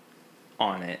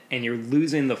on it, and you're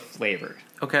losing the flavor.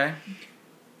 Okay.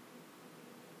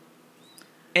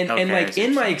 And like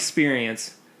in my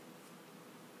experience,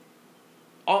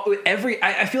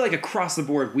 I feel like across the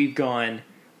board we've gone,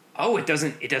 oh, it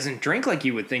doesn't drink like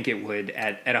you would think it would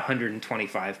at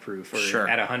 125 proof or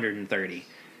at 130.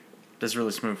 That's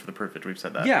really smooth for the proofage. We've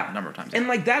said that a number of times. And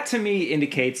like that to me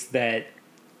indicates that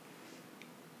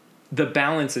the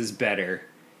balance is better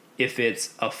if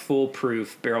it's a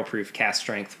foolproof, barrel-proof, cast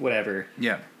strength, whatever,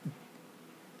 Yeah.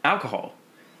 alcohol.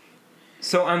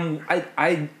 So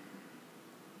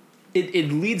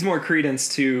it leads more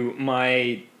credence to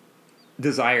my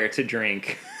desire to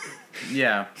drink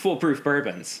Yeah. foolproof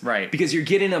bourbons, Right. Because you're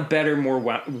getting a better, more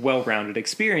well-rounded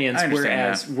experience. I understand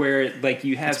Whereas that. where like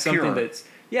you have It's something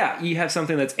pure. you have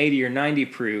something that's 80 or 90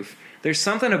 proof. There's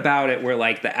something about it where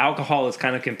like the alcohol is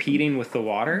kind of competing with the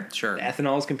water. Sure. The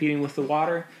ethanol is competing with the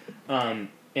water, and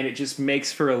it just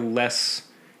makes for a less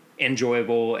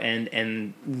enjoyable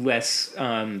and less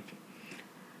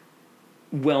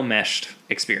well meshed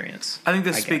experience. I think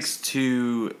this guess. speaks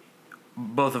to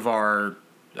both of our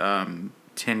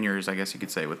tenures, I guess you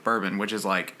could say, with bourbon, which is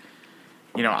like,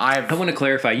 you know, I want to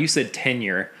clarify. You said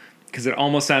tenure because it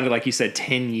almost sounded like you said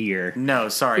 10-year. No,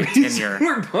 sorry, tenure.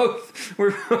 we're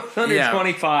both under Yeah.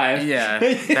 25. Yeah,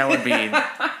 that would be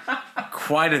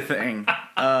quite a thing.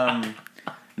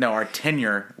 No, our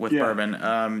tenure with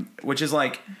bourbon, which is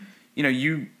like, you know,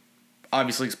 you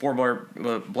obviously explore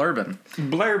bourbon.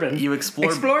 Blurbon. You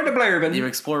explore the blurbon. You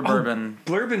explore bourbon.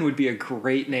 Blurbon would be a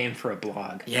great name for a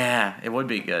blog. Yeah, it would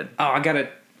be good. Oh, I gotta.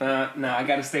 No, I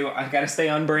gotta stay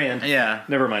on brand. Yeah.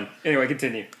 Never mind. Anyway,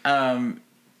 continue.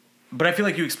 But I feel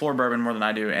like you explore bourbon more than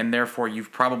I do, and therefore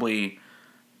you've probably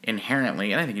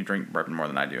inherently, and I think you drink bourbon more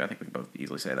than I do. I think we can both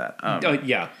easily say that.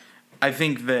 Yeah. I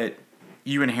think that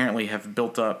you inherently have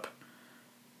built up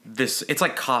this. It's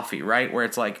like coffee, right? Where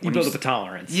it's like You build up a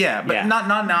tolerance. Yeah, but not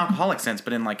in an alcoholic sense,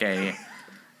 but in like a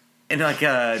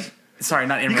sorry,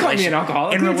 not in You call me relation an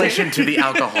alcoholic? in relation to the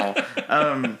alcohol.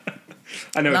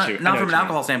 I know Not what you. from an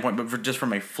alcohol standpoint, but just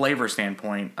from a flavor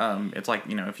standpoint. It's like,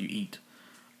 you know, if you eat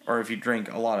or if you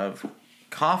drink a lot of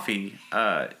coffee,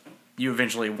 you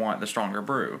eventually want the stronger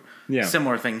brew. Yeah.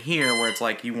 Similar thing here, where it's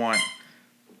like you want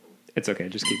It's okay.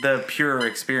 Just keep. the pure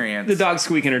experience. The dog's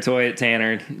squeaking her toy at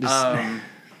Tanner. Just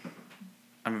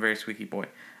I'm a very squeaky boy.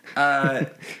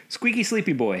 squeaky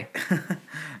sleepy boy.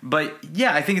 But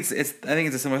yeah, I think it's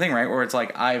a similar thing, right? Where it's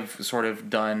like I've sort of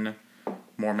done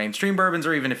more mainstream bourbons,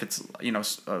 or even if it's, you know,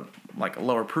 like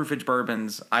lower proofage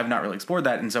bourbons, I've not really explored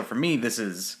that, and so for me,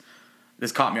 this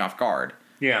caught me off guard.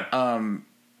 Yeah.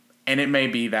 And it may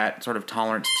be that sort of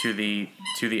tolerance to the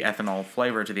ethanol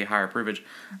flavor, to the higher proofage.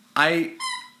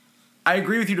 I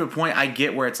agree with you to a point. I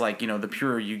get where it's like, you know, the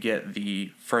purer you get,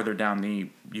 the further down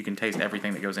you can taste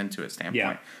everything that goes into it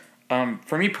standpoint. Yeah.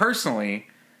 For me personally,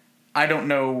 I don't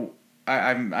know.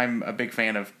 I'm a big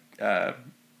fan of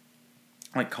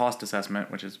like cost assessment,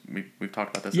 which is we've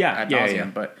talked about this ad nauseum. Yeah.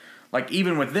 But like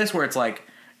even with this, where it's like,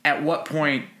 at what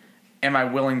point am I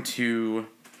willing to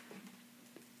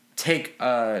take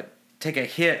a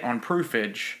hit on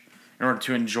proofage in order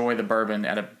to enjoy the bourbon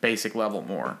at a basic level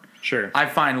more? Sure. I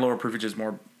find lower proofages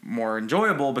more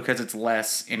enjoyable because it's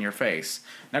less in your face.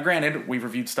 Now, granted, we've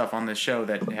reviewed stuff on this show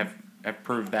that have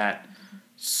proved that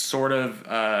sort of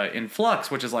in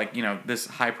flux, which is like, you know, this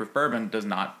high proof bourbon does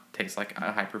not taste like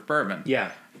a high proof bourbon. Yeah.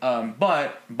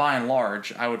 But by and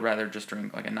large, I would rather just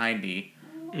drink like a 90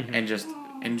 and just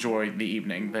enjoy the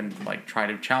evening than like try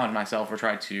to challenge myself or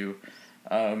try to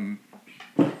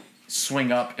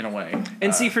swing up in a way.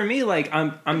 And see, for me, like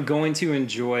I'm going to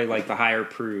enjoy like the higher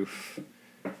proof,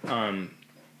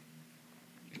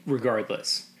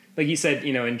 regardless. Like you said,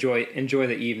 you know, enjoy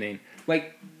the evening.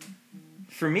 Like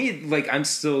for me, like I'm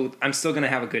still gonna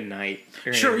have a good night.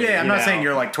 Sure, yeah. I'm not saying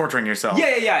you're like torturing yourself.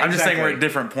 Yeah. I'm just saying we're exactly. at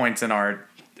different points in our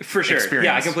For sure. experience.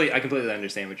 Yeah, I completely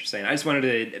understand what you're saying. I just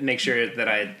wanted to make sure that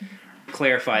I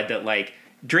clarified that like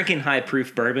drinking high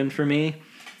proof bourbon for me,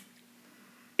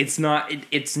 it's not.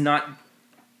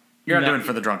 You're not doing it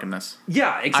for the drunkenness.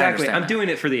 Yeah, exactly. I'm that. doing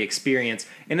it for the experience,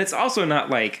 and it's also not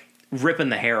like ripping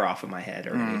the hair off of my head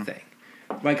or anything.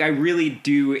 Like I really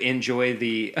do enjoy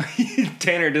the.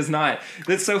 Tanner does not.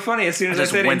 That's so funny. As soon as I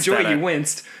said enjoy, you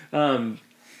winced.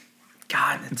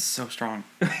 God, it's so strong.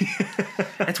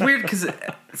 It's weird because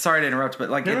sorry to interrupt, but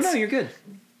like No, you're good.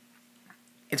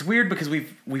 It's weird because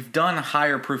we've done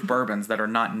higher proof bourbons that are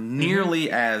not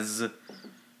nearly as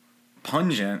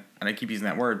pungent, and I keep using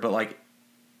that word, but like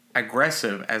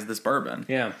aggressive as this bourbon.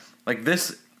 Yeah. Like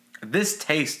this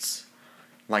tastes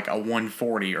like a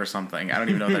 140 or something. I don't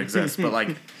even know if that exists, but like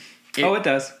it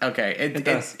does. Okay, it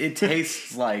does. It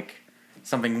tastes like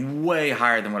something way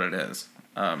higher than what it is.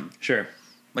 Sure.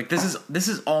 Like this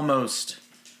is almost.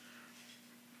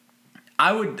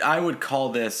 I would call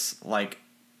this like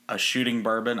a shooting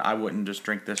bourbon. I wouldn't just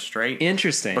drink this straight.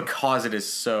 Interesting. Because it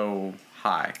is so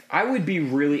high. I would be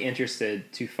really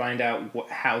interested to find out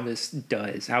how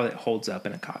it holds up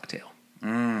in a cocktail.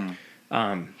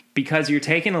 Because you're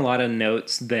taking a lot of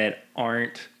notes that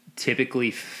aren't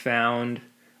typically found.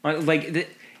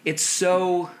 it's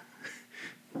so.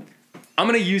 I'm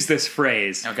gonna use this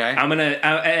phrase. Okay. I'm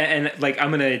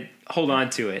gonna hold on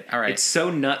to it. All right. It's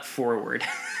so nut forward.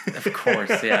 Of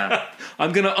course, yeah.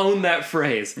 I'm gonna own that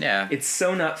phrase. Yeah. It's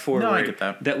so nut forward. No, I get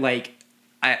that. like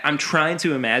I'm trying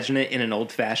to imagine it in an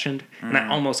old fashioned, and I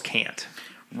almost can't.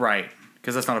 Right.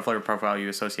 Because that's not a flavor profile you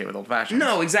associate with old fashioned.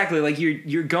 No, exactly. Like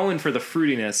you're going for the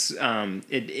fruitiness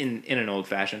in an old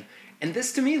fashioned, and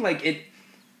this to me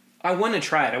I want to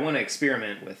try it. I want to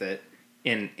experiment with it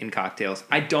in cocktails.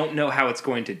 I don't know how it's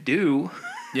going to do.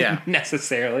 Yeah.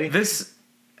 necessarily.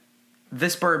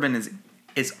 This bourbon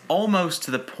is almost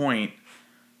to the point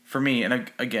for me,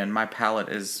 and again, my palate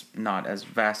is not as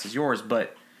vast as yours,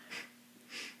 but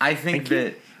I think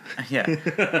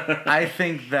I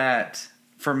think that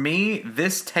for me,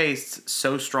 this tastes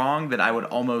so strong that I would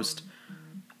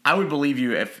believe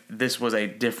you if this was a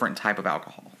different type of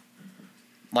alcohol.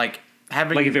 Like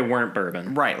if it weren't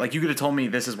bourbon. Right, like you could have told me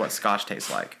this is what Scotch tastes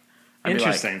like. I'd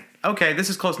Interesting. Be like, okay, this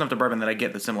is close enough to bourbon that I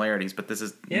get the similarities, but this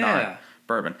is not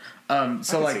bourbon.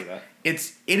 So see that.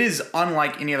 it is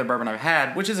unlike any other bourbon I've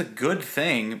had, which is a good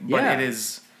thing, but it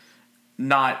is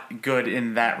not good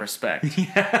in that respect.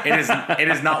 It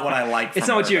is not what I like. It's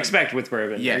not what you expect with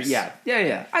bourbon. Yes.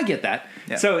 Yeah. I get that.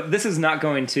 Yeah. So this is not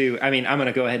going to. I mean, I'm going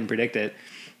to go ahead and predict it.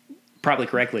 Probably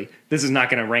correctly. This is not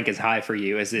going to rank as high for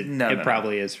you as it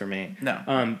probably is for me.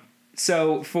 No.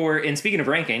 So speaking of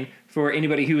ranking, for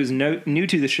anybody who is new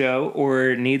to the show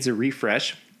or needs a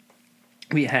refresh,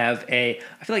 we have I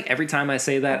feel like every time I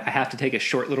say that, I have to take a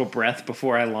short little breath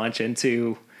before I launch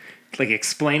into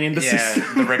explaining the system.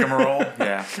 The rigmarole.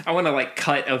 Yeah. I want to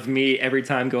cut of me every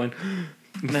time going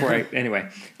before anyway.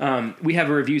 We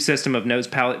have a review system of nose,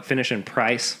 palate, finish, and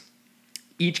price.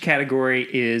 Each category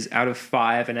is out of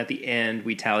 5, and at the end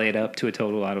we tally it up to a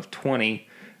total out of 20,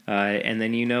 and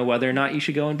then you know whether or not you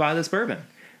should go and buy this bourbon.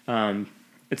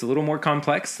 It's a little more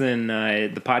complex than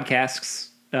the podcast's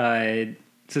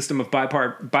system of buy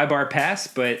bar pass,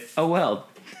 but oh well.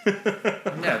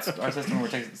 Yeah, it's our system. We're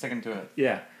sticking to it.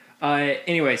 Yeah.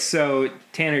 Anyway, so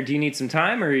Tanner, do you need some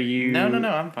time, or are you? No,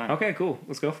 I'm fine. Okay, cool.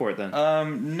 Let's go for it then.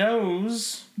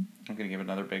 Nose. I'm gonna give it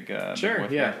another big. Sure.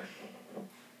 Big Yeah.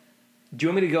 Do you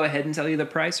want me to go ahead and tell you the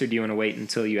price, or do you want to wait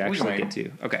until you actually get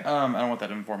to? Okay. I don't want that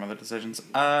to inform other decisions.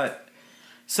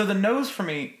 So the nose for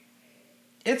me,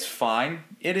 it's fine.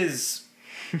 It is.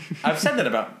 I've said that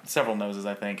about several noses.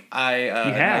 I think you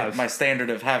have my standard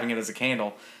of having it as a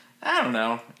candle. I don't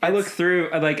know. I look through.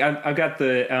 I've got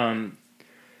the.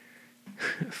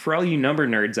 For all you number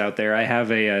nerds out there, I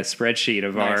have a spreadsheet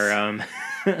of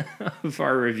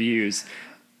our reviews.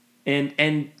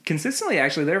 And consistently,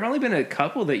 actually, there have only been a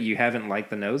couple that you haven't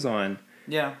liked the nose on.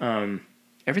 Yeah.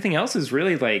 Everything else is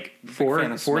really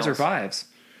fours or 5s.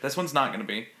 This one's not going to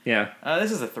be. Yeah.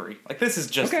 This is a 3. This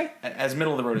is just as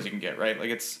middle of the road as you can get, right? I'm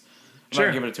not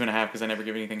going to give it a 2.5 because I never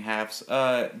give anything halves.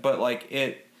 But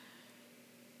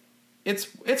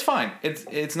it's fine.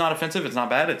 It's not offensive. It's not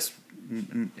bad.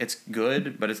 It's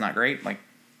good, but it's not great.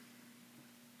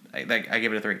 I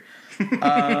give it a 3.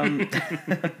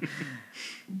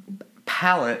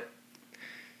 Palate.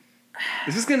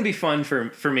 This is going to be fun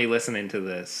for me listening to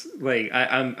this.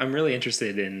 I'm really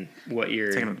interested in what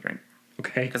you're taking a drink.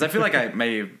 Okay. Because I feel like I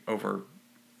may have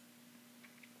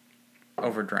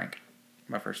overdrank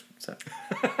my first sip.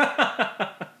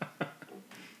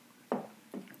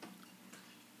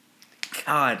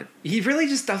 God, he really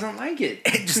just doesn't like it.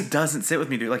 It just doesn't sit with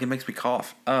me, dude. It makes me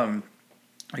cough. You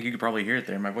could probably hear it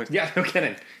there in my voice. Yeah, no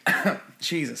kidding.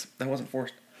 Jesus, that wasn't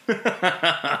forced.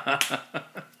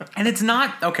 And it's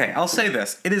not okay. I'll say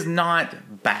this: it is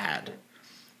not bad.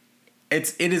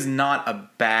 It is not a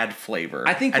bad flavor.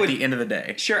 I think at the end of the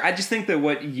day, sure. I just think that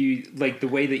what you the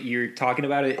way that you're talking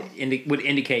about it would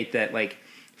indicate that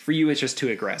for you it's just too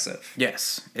aggressive.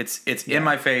 Yes, it's in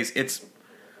my face. It's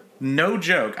no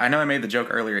joke. I know I made the joke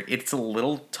earlier. It's a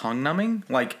little tongue numbing.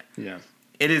 Yeah.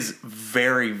 It is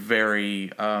very,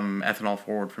 very ethanol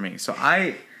forward for me. So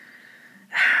I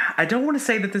don't want to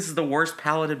say that this is the worst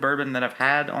palated bourbon that I've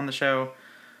had on the show,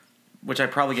 which I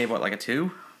probably gave a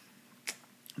 2.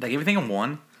 Did I give anything a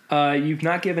 1? You've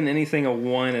not given anything a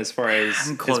 1 as far as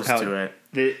I'm close to it.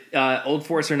 The Old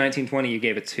Forester 1920 you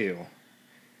gave a 2.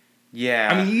 Yeah.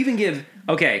 I mean, you even give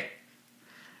I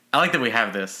like that we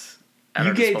have this.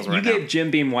 You gave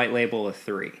Jim Beam White Label a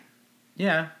 3.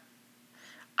 Yeah.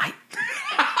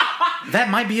 That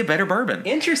might be a better bourbon.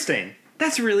 Interesting.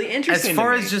 That's really interesting. As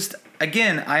far as just,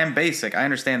 again, I am basic. I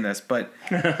understand this, but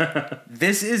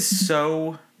this is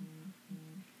so.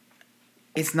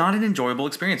 It's not an enjoyable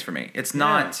experience for me. It's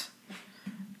not.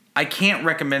 I can't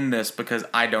recommend this because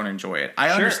I don't enjoy it. I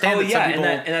understand that some people...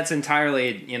 and that's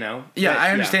entirely, Yeah,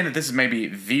 I understand that this is maybe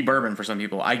the bourbon for some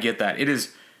people. I get that. It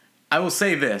is... I will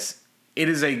say this. It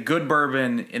is a good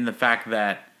bourbon in the fact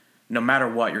that no matter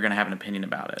what, you're going to have an opinion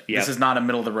about it. Yep. This is not a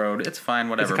middle of the road. It's fine,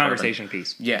 whatever. It's a conversation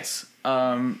piece. Yes.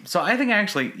 So I think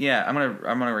actually, I'm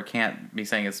gonna recant me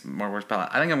saying it's more worse palate.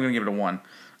 I think I'm gonna give it a 1.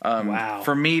 Wow.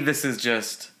 For me, this is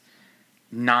just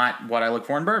not what I look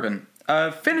for in bourbon.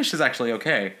 Finish is actually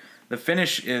okay. The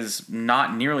finish is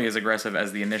not nearly as aggressive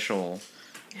as the initial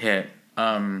hit.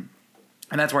 And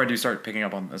that's where I do start picking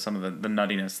up on some of the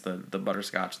nuttiness, the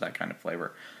butterscotch, that kind of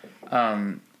flavor.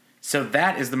 So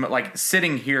that is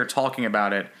sitting here talking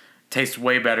about it tastes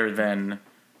way better than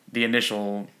the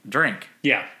initial drink.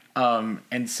 Yeah.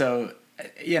 And so,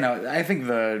 I think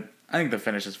the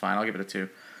finish is fine. I'll give it a 2.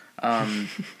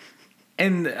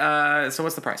 So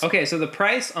what's the price? Okay, so the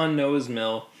price on Noah's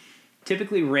Mill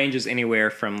typically ranges anywhere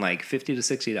from like $50 to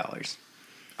 $60.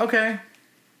 Okay.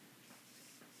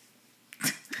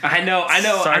 I know.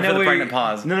 Sorry for the pregnant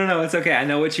pause. No, it's okay. I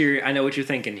know what you're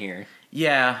thinking here.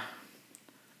 Yeah.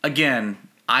 Again,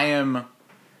 I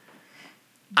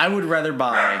would rather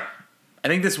buy. I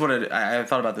think this is what I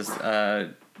thought about this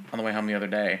on the way home the other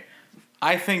day.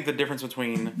 I think the difference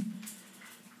between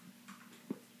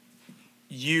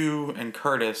you and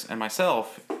Curtis and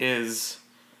myself is,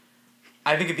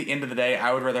 I think at the end of the day,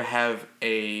 I would rather have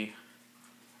a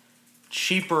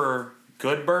cheaper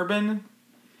good bourbon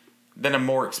than a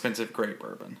more expensive great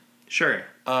bourbon. Sure.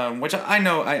 Which I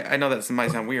know that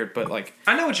might sound weird, but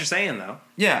I know what you're saying though.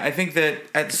 Yeah, I think that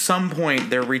at some point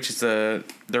there reaches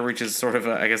sort of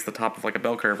I guess the top of like a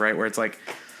bell curve, right? Where it's like,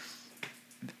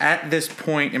 at this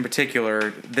point in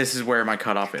particular, this is where my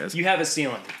cutoff is. You have a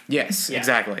ceiling. Yes, yeah.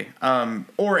 Exactly.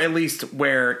 Or at least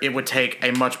where it would take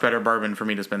a much better bourbon for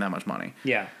me to spend that much money.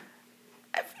 Yeah.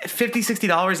 $50,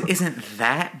 $60 isn't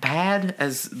that bad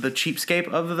as the cheapskate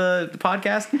of the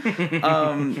podcast.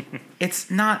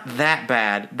 It's not that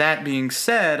bad. That being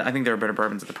said, I think there are better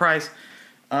bourbons at the price.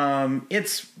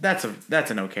 That's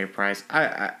an okay price.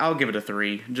 I'll give it a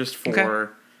 3 just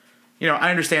for, okay.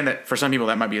 I understand that for some people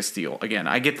that might be a steal. Again,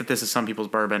 I get that this is some people's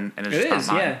bourbon and it's just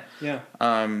not mine. Yeah.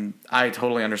 I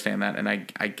totally understand that and I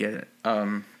get it.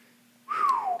 What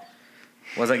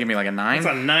does that give me, like a 9? It's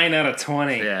a 9 out of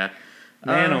 20. Yeah.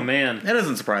 Man, oh man. That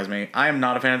doesn't surprise me. I am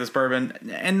not a fan of this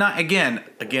bourbon. And not again,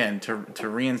 to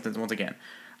re-instance once again,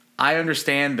 I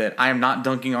understand that I am not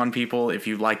dunking on people if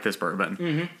you like this bourbon.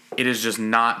 Mm-hmm. It is just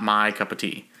not my cup of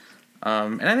tea.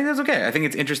 And I think that's okay. I think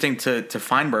it's interesting to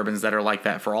find bourbons that are like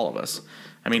that for all of us.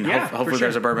 I mean, hopefully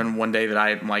there's a bourbon one day that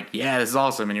I'm like, yeah, this is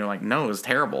awesome. And you're like, no, it's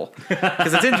terrible.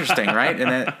 Because it's interesting, right?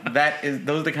 And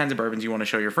those are the kinds of bourbons you want to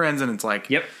show your friends. And it's like,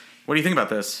 yep. What do you think about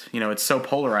this? It's so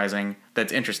polarizing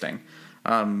that's interesting.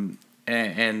 And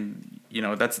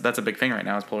that's a big thing right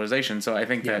now is polarization. So I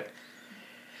think that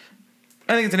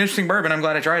it's an interesting bourbon. I'm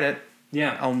glad I tried it.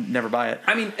 Yeah. I'll never buy it.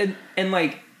 I mean, and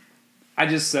I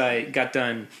just got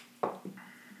done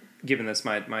giving this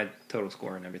my total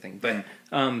score and everything. But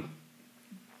I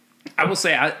will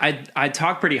say I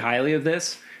talk pretty highly of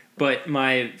this, but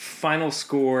my final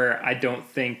score I don't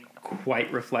think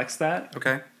quite reflects that.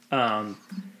 Okay.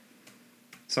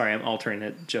 Sorry, I'm altering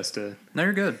it just a... No,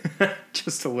 you're good.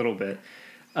 just a little bit.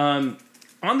 On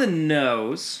the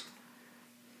nose,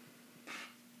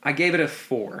 I gave it a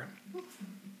 4.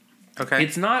 Okay.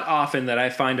 It's not often that I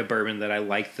find a bourbon that I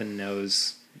like the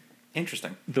nose...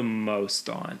 Interesting. ...the most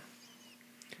on.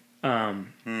 I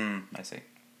see.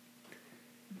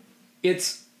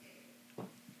 It's...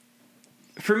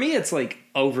 For me, it's, like,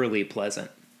 overly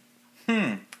pleasant.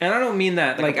 And I don't mean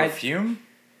that... Like a perfume?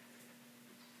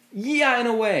 Yeah, in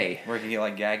a way. Where you can get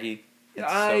like gaggy.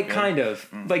 Kind of.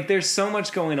 Like there's so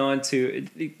much going on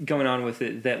with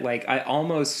it that like I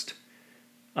almost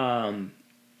don't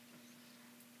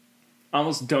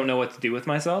know what to do with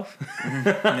myself.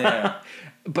 Yeah.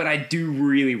 But I do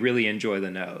really, really enjoy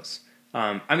the nose.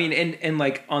 I mean, and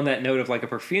like on that note of like a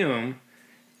perfume,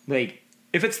 like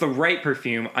if it's the right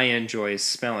perfume, I enjoy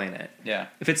smelling it. Yeah.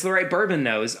 If it's the right bourbon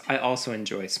nose, I also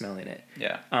enjoy smelling it.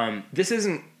 Yeah. This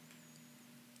isn't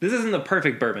the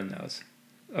perfect bourbon nose,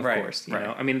 of course. You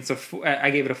know, I mean, I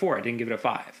gave it a 4. I didn't give it a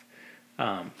 5,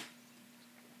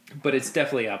 but it's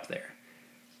definitely up there.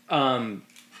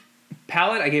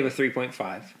 Palate, I gave a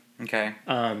 3.5. Okay.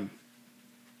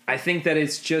 I think that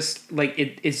it's just like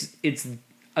it's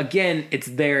again, it's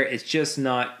there. It's just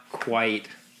not quite.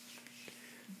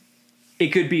 It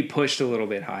could be pushed a little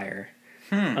bit higher.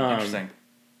 Interesting.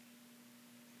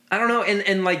 I don't know,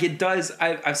 and like it does.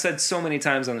 I've said so many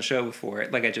times on the show before,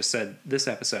 like I just said this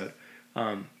episode,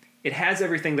 it has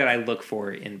everything that I look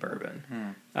for in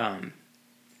bourbon.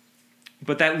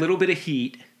 But that little bit of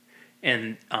heat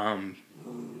and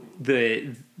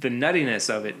the nuttiness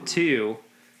of it too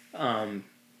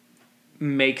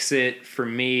makes it, for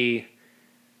me,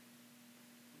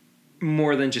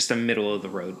 more than just a middle of the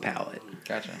road palate.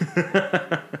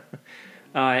 Gotcha.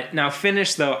 Now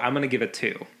finish though, I'm gonna give it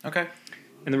 2. Okay.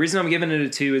 And the reason I'm giving it a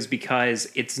 2 is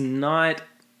because it's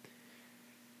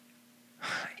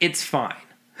fine.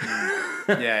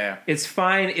 Yeah. It's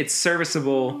fine, it's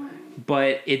serviceable,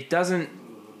 but it doesn't,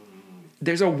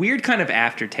 there's a weird kind of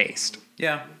aftertaste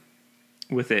Yeah.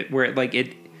 with it where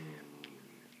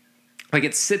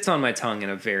it sits on my tongue in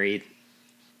a very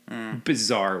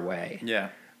bizarre way. Yeah.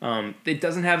 It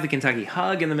doesn't have the Kentucky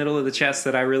hug in the middle of the chest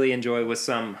that I really enjoy with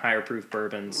some higher proof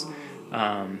bourbons.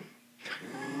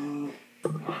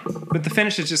 But the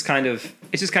finish is just kind of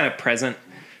present,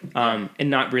 and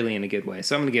not really in a good way.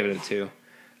 So I'm going to give it a 2.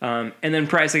 And then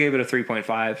price, I gave it a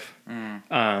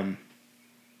 3.5.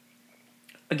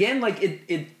 Again,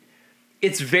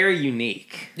 it's very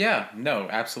unique. Yeah. No,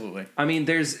 absolutely. I mean,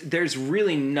 there's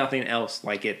really nothing else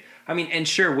like it. I mean, and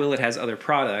sure, Willet has other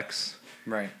products.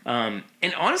 Right. And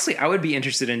honestly, I would be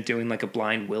interested in doing like a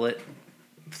blind Willet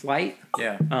flight.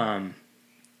 Yeah.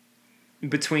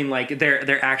 Between like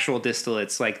their actual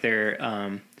distillates, like their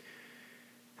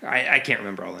I can't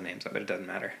remember all the names of it. It doesn't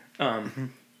matter.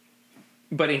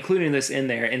 But including this in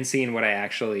there and seeing what I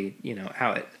actually,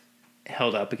 how it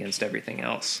held up against everything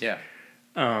else. Yeah.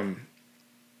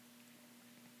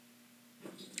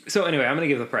 So anyway, I'm going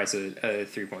to give the price a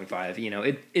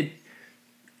 3.5. It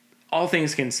all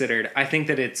things considered, I think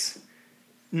that it's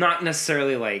not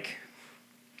necessarily like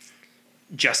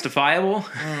justifiable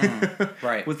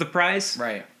right. with the price.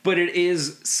 Right. But it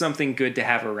is something good to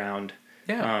have around.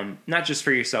 Yeah. Not just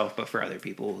for yourself, but for other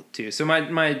people too. So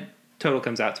my total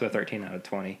comes out to a 13 out of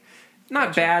 20.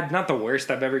 Not bad. Not the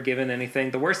worst I've ever given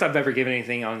anything. The worst I've ever given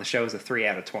anything on the show is a 3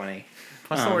 out of 20.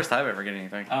 What's the worst I've ever given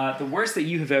anything? The worst that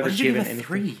you have ever given anything.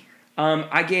 3?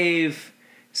 I gave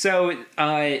in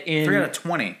 3 out of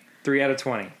 20. 3 out of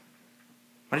 20.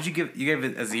 What did you give? You gave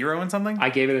it a 0 on something?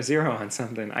 I gave it a 0 on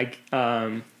something.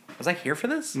 Was I here for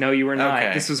this? No, you were not.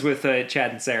 Okay. This was with Chad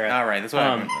and Sarah. All right, that's what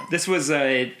happened. This was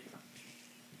the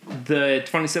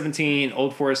 2017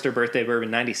 Old Forester Birthday Bourbon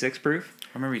 96 proof. I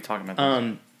remember you talking about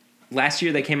this. Last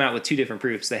year they came out with 2 different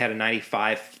proofs. They had a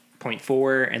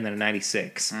 95.4 and then a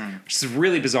 96, which is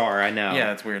really bizarre. I know. Yeah,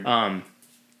 that's weird.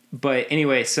 But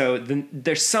anyway, so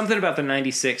there's something about the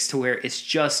 96 to where it's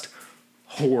just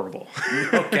horrible.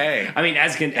 Okay. I mean,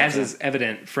 as is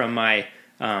evident from my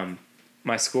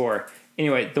my score.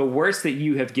 Anyway, the worst that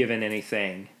you have given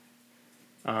anything.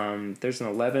 There's an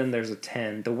 11. There's a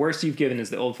 10. The worst you've given is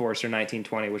the Old Forester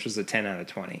 1920, which was a 10 out of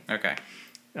 20. Okay.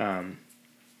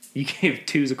 You gave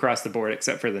 2s across the board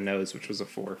except for the nose, which was a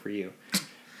 4 for you.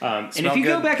 And if you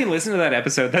good. go back and listen to that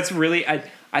episode, that's really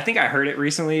I think I heard it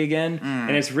recently again,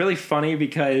 and it's really funny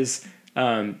because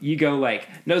you go like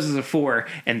nose is a 4,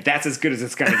 and that's as good as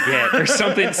it's gonna get, or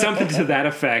something to that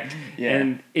effect, Yeah.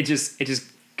 and it just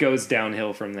goes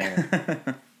downhill from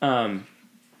there.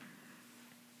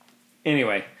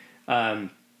 Anyway,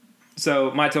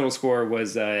 so my total score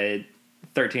was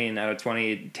 13 out of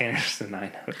 20. Tanner's a 9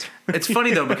 out of 20. It's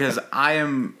funny though because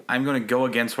I'm going to go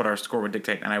against what our score would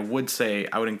dictate, and I would say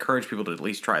I would encourage people to at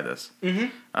least try this.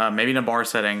 Mm-hmm. Maybe in a bar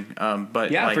setting,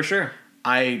 but Yeah, like, for sure.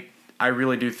 I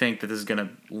really do think that this is going to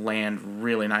land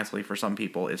really nicely for some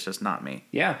people. It's just not me.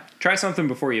 Yeah, try something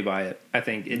before you buy it. I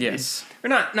think. Yes. Or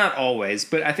not always,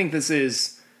 but I think this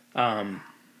is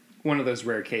one of those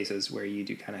rare cases where you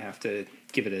do kind of have to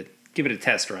give it a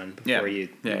test run before you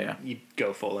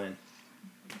go full in.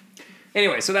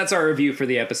 Anyway, so that's our review for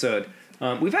the episode.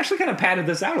 We've actually kind of padded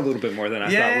this out a little bit more than I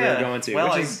thought we were going to.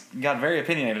 Well, which is, I got very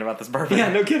opinionated about this bourbon.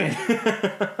 yeah, no kidding.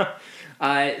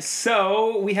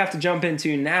 So we have to jump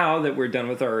into, now that we're done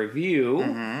with our review.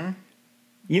 Mm-hmm.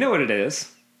 You know what it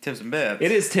is. Tips and bits.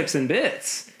 It is Tips and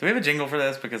Bits. Do we have a jingle for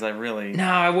this? Because I really...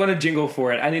 No, I want a jingle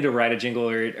for it. I need to write a jingle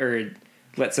or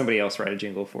let somebody else write a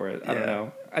jingle for it. I don't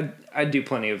know. I do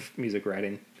plenty of music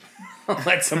writing. I'll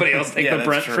let somebody else take the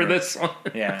brunt for this one.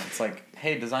 Yeah, it's like,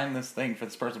 hey, design this thing for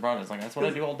this person project. It's like, that's what I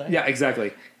do all day. Yeah,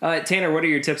 exactly. Tanner, what are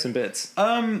your tips and bits?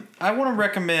 I want to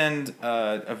recommend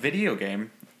a video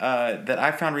game that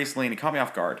I found recently and it caught me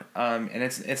off guard. And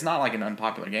it's not like an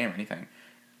unpopular game or anything.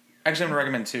 Actually, I'm going to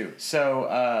recommend 2.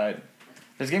 So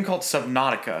there's a game called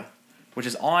Subnautica, which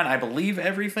is on, I believe,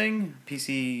 everything.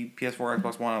 PC, PS4,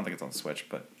 Xbox One. I don't think it's on Switch,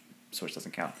 but Switch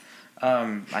doesn't count.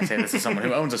 I say this as someone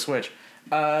who owns a Switch.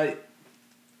 I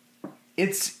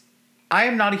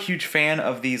am not a huge fan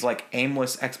of these like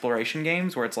aimless exploration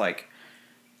games where it's like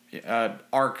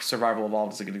Ark Survival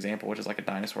Evolved is a good example, which is like a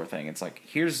dinosaur thing. It's like,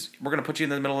 we're going to put you in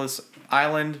the middle of this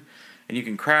island, and you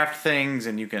can craft things,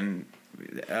 and you can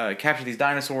capture these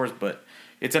dinosaurs, but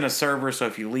it's in a server, so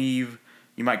if you leave,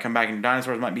 you might come back and your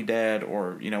dinosaurs might be dead,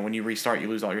 or, when you restart, you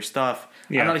lose all your stuff.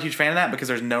 Yeah. I'm not a huge fan of that because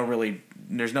there's no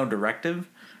directive.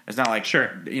 It's not like,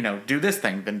 sure, do this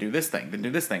thing, then do this thing, then do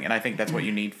this thing. And I think that's what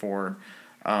you need for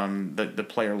the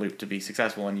player loop to be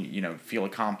successful and, feel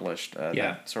accomplished.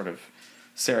 That sort of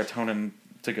serotonin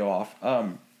to go off.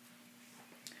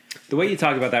 The way you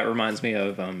talk about that reminds me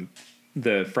of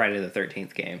the Friday the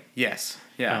 13th game. Yes.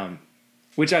 Yeah.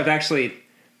 Which I've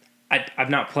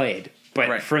not played,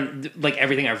 but from like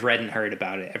everything I've read and heard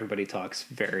about it, everybody talks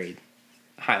very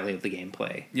highly of the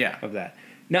gameplay of that.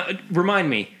 Now, remind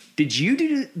me, did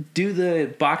you do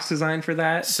the box design for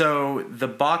that? So the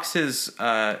boxes,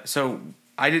 so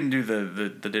I didn't do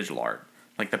the digital art,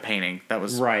 like the painting. That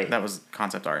was That was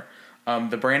concept art.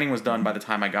 The branding was done by the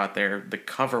time I got there. The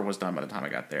cover was done by the time I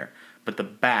got there. But the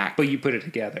back... But you put it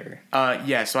together.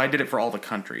 Yeah, so I did it for all the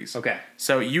countries. Okay.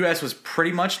 So US was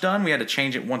pretty much done. We had to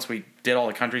change it once we did all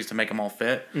the countries to make them all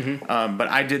fit. Mm-hmm. But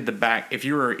I did the back... If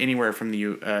you were anywhere from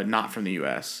not from the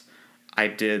US, I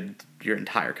did your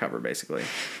entire cover, basically.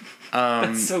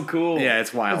 That's so cool. Yeah,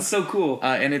 it's wild. That's so cool.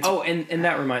 And it's... Oh, and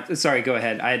that reminds... Sorry, go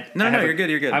ahead. No, you're good,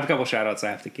 you're good. I have a couple shout-outs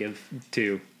I have to give,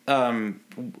 too.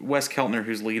 Wes Keltner,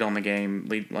 who's lead on the game,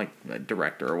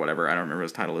 director or whatever, I don't remember what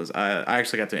his title is. I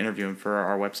actually got to interview him for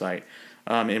our website,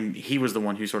 and he was the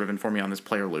one who sort of informed me on this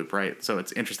player loop, right? So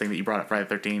it's interesting that you brought up Friday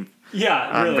the 13th.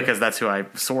 Yeah, really. Because that's who I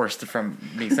sourced from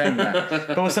me saying that.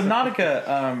 But with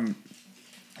Subnautica,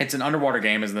 it's an underwater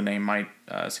game, as the name might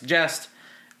suggest,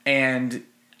 and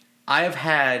I have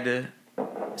had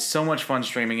so much fun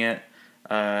streaming it.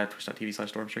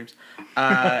 Twitch.tv/DormStreams.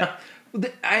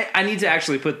 I need to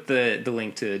actually put the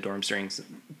link to Dorm Strings.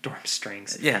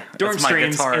 Yeah, Dorm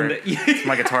Streams. It's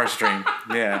my guitar stream.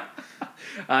 Yeah.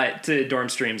 To Dorm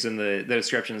Streams in the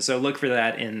description. So look for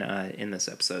that in this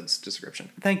episode's description.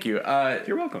 Thank you.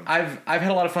 You're welcome. I've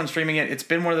had a lot of fun streaming it. It's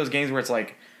been one of those games where it's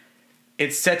like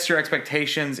it sets your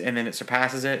expectations and then it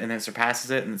surpasses it and then it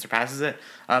surpasses it and then surpasses it.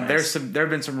 Nice. There have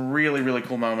been some really, really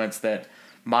cool moments that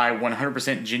my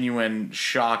 100% genuine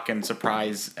shock and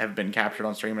surprise have been captured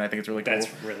on stream, and I think it's really cool.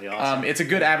 That's really awesome. It's a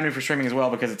good avenue for streaming as well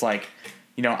because it's like,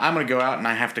 I'm going to go out and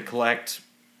I have to collect,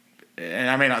 and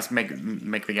I may not make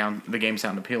the game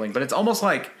sound appealing, but it's almost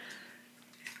like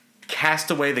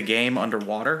cast away the game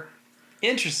underwater.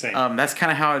 Interesting. That's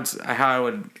kind of how I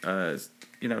would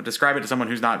describe it to someone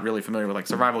who's not really familiar with like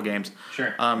survival games.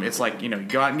 Sure. It's like, you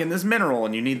go out and get this mineral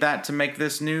and you need that to make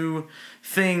this new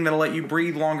thing that'll let you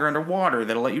breathe longer underwater,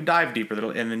 that'll let you dive deeper,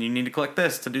 and then you need to collect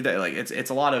this to do that. Like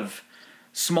it's a lot of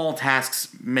small tasks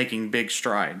making big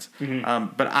strides.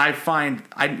 Mm-hmm. But I find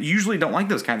I usually don't like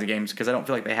those kinds of games because I don't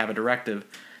feel like they have a directive.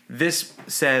 This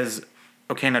says,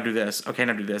 okay, now do this. Okay,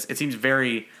 now do this. It seems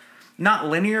very not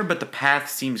linear, but the path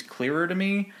seems clearer to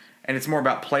me. And it's more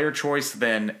about player choice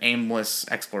than aimless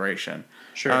exploration.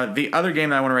 Sure. The other game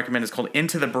that I want to recommend is called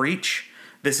Into the Breach.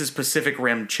 This is Pacific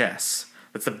Rim chess.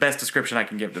 That's the best description I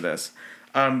can give to this.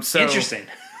 Interesting.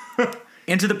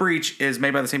 Into the Breach is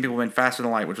made by the same people who made Faster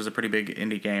Than Light, which was a pretty big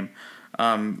indie game.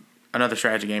 Another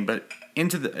strategy game. But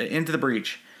Into the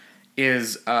Breach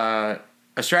is a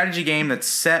strategy game that's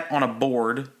set on a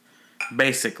board,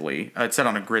 basically. It's set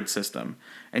on a grid system.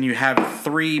 And you have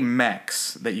 3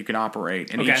 mechs that you can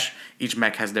operate, and each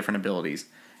mech has different abilities.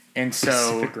 And so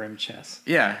Pacific Rim chess.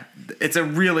 Yeah, it's a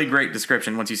really great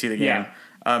description once you see the game.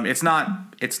 Yeah. It's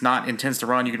not intense to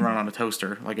run. You can run it on a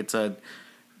toaster. Like it's a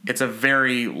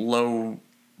very low,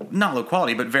 not low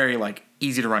quality, but very like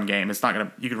easy to run game. It's not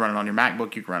gonna. You could run it on your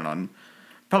MacBook. You could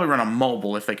probably run on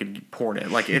mobile if they could port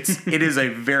it. Like it is a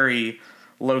very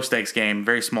low stakes game,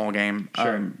 very small game.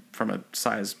 Sure. From a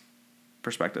size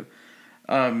perspective.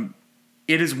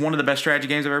 It is one of the best strategy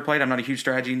games I've ever played. I'm not a huge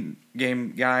strategy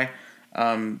game guy.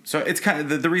 So it's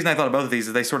kind of the reason I thought of both of these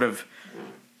is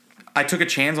I took a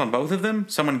chance on both of them.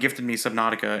 Someone gifted me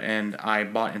Subnautica and I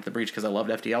bought Into the Breach because I loved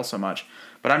FTL so much.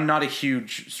 But I'm not a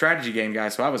huge strategy game guy,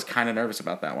 so I was kind of nervous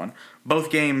about that one.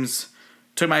 Both games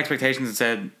took my expectations and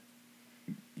said,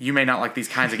 you may not like these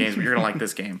kinds of games, but you're going to like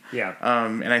this game. Yeah.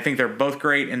 And I think they're both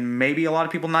great, and maybe a lot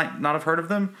of people not have heard of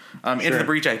them. Sure. Into the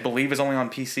Breach, I believe, is only on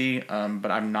PC,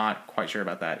 but I'm not quite sure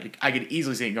about that. I could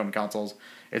easily see it going to consoles.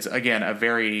 It's, again, a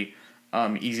very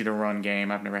easy-to-run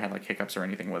game. I've never had like hiccups or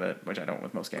anything with it, which I don't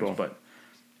with most games. Cool. But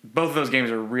both of those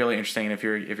games are really interesting, and if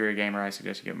you're a gamer, I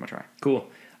suggest you give them a try. Cool.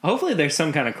 Hopefully there's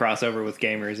some kind of crossover with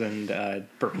gamers and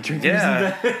perpetrators.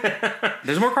 Yeah.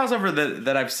 There's more crossover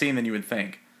that I've seen than you would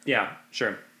think. Yeah,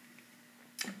 sure.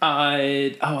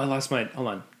 I lost my... Hold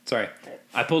on. Sorry.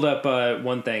 I pulled up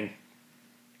one thing.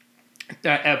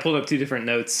 I pulled up two different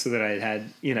notes so that I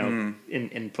had,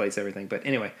 in place everything. But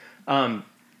anyway,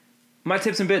 my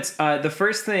tips and bits. The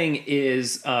first thing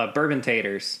is Bourbon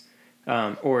Taters,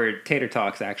 or Tater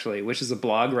Talks, actually, which is a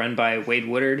blog run by Wade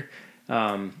Woodard,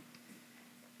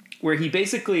 where he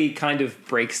basically kind of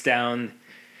breaks down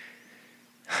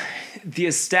the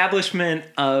establishment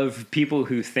of people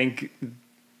who think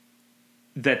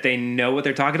that they know what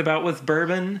they're talking about with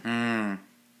bourbon,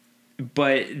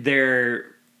 but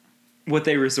what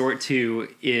they resort to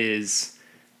is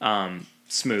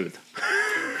smooth.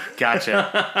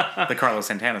 Gotcha. The Carlos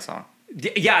Santana song.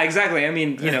 Yeah, exactly. I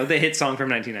mean, the hit song from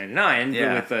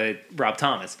 1999 with Rob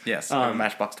Thomas. Yes,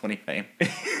 Matchbox 20 fame.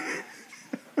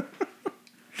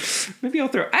 Maybe I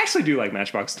actually do like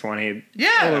Matchbox 20.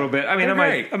 Yeah, a little bit. I mean,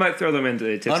 I might throw them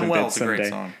into tips and bits someday. A great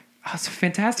song. Oh, it's a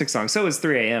fantastic song. So is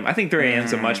 3 a.m. I think 3 a.m.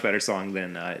 is a much better song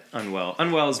than Unwell.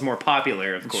 Unwell is more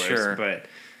popular, of course, but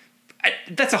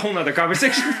that's a whole nother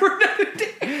conversation for another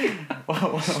day.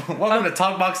 Welcome to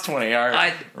Talkbox 20,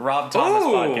 our Rob Thomas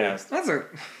podcast. That's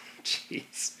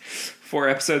jeez. 4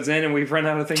 episodes in, and we've run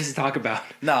out of things to talk about.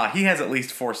 Nah, he has at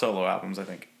least 4 solo albums, I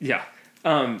think. Yeah.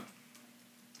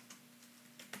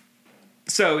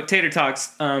 So Tater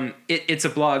Talks, it's a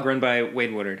blog run by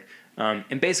Wade Woodard,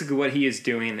 and basically what he is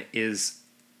doing is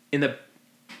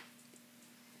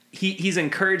he's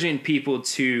encouraging people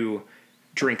to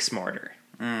drink smarter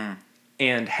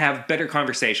and have better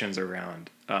conversations around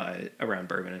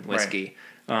bourbon and whiskey,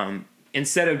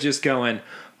 instead of just going,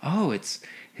 oh, it's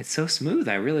so smooth,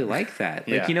 I really like that.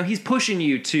 Like he's pushing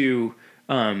you to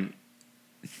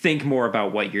think more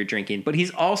about what you're drinking, but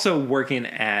he's also working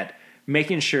at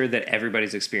making sure that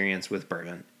everybody's experience with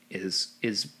bourbon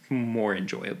is more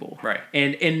enjoyable, right?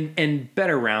 And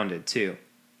better rounded too.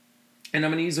 And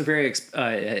I'm going to use a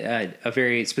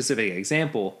very specific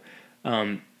example.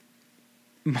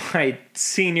 My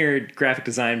senior graphic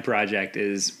design project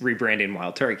is rebranding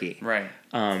Wild Turkey, right?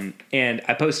 And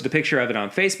I posted a picture of it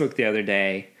on Facebook the other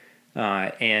day,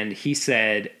 and he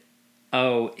said,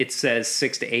 "Oh, it says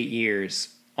 6 to 8 years."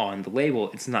 On the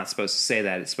label, it's not supposed to say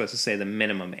that. It's supposed to say the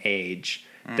minimum age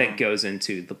that goes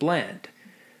into the blend.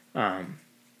 And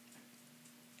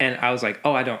I was like,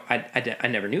 oh, I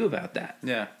never knew about that.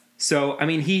 Yeah. So, I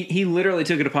mean, he literally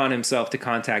took it upon himself to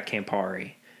contact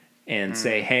Campari and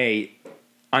say, hey,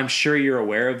 I'm sure you're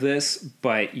aware of this,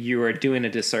 but you are doing a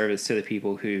disservice to the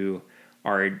people who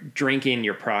are drinking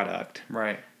your product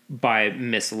by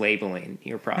mislabeling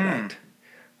your product.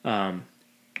 And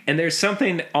there's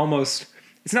something almost...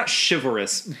 It's not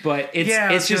chivalrous, but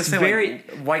it's just very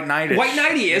White Knight-ish. White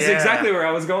Knighty is exactly where I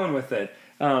was going with it.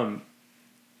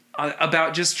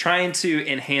 About just trying to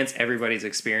enhance everybody's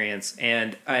experience,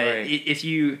 and if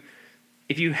you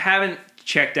haven't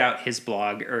checked out his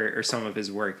blog or some of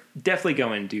his work, definitely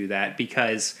go and do that,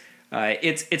 because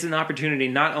it's an opportunity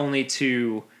not only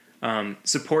to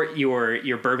support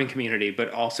your bourbon community,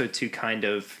 but also to kind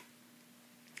of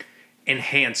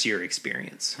enhance your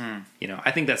experience. I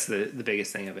think that's the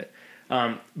biggest thing of it.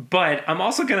 But I'm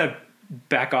also going to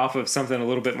back off of something a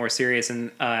little bit more serious,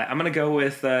 and I'm going to go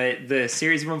with the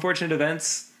series of unfortunate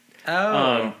events.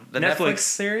 Oh, the Netflix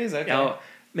series? Okay. Oh,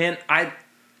 man,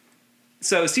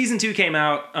 so season 2 came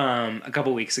out a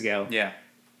couple weeks ago. Yeah.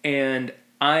 And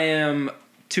I am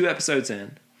 2 episodes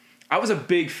in. I was a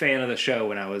big fan of the show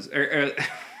when I was...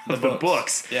 the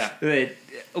books. Yeah.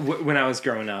 When I was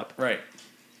growing up. Right.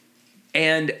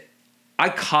 And I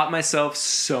caught myself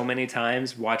so many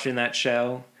times watching that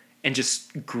show and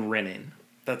just grinning.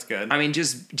 That's good. I mean,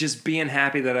 just being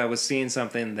happy that I was seeing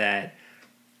something that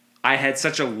I had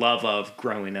such a love of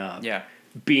growing up. Yeah.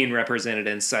 Being represented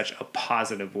in such a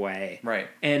positive way. Right.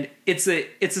 And it's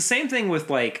the same thing with,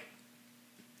 like,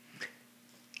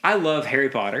 I love Harry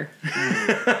Potter.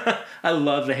 I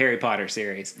love the Harry Potter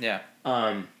series. Yeah.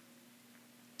 I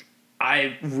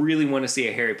really want to see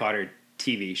a Harry Potter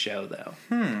TV show, though.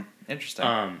 Interesting.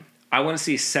 I want to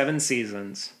see 7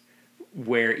 seasons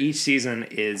where each season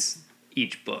is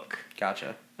each book.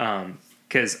 Gotcha.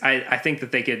 Because I think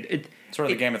that they could... Sort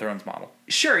of the Game of Thrones model.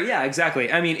 Sure, yeah,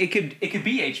 exactly. I mean, it could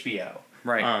be HBO.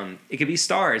 Right. It could be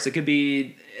Starz. It could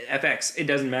be FX. It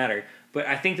doesn't matter. But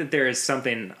I think that there is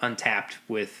something untapped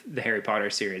with the Harry Potter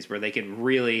series where they can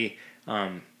really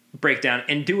break down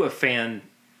and do a fan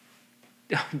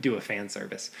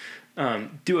service.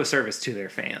 Do a service to their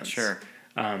fans. Sure.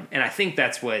 And I think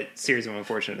that's what Series of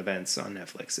Unfortunate Events on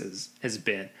Netflix has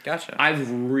been. Gotcha. I've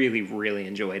really, really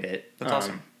enjoyed it. That's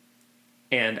awesome.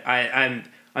 And I'm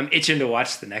itching to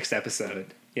watch the next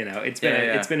episode.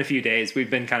 It's been a few days. We've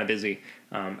been kind of busy.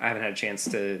 I haven't had a chance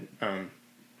to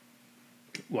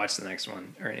watch the next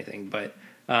one or anything, but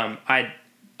I'd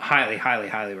highly, highly,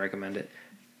 highly recommend it.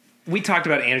 We talked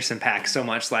about Anderson .Paak so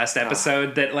much last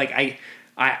episode that like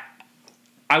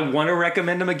I want to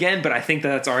recommend him again, but I think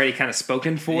that's already kind of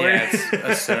spoken for. Yeah, it's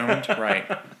assumed, right?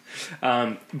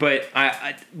 But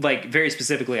I like very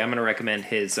specifically, I'm going to recommend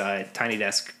his Tiny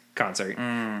Desk concert,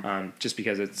 just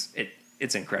because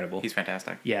it's incredible. He's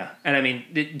fantastic. Yeah, and I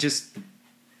mean, just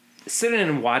sitting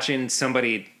and watching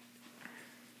somebody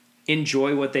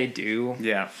enjoy what they do,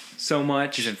 so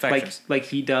much, He's infectious. like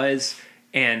he does,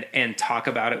 and talk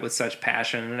about it with such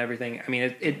passion and everything. I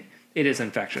mean, it is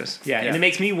infectious. Yeah, and it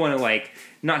makes me want to like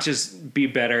not just be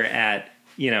better at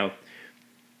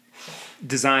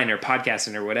design or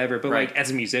podcasting or whatever, but like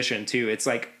as a musician too. It's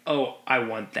like, oh, I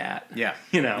want that. Yeah,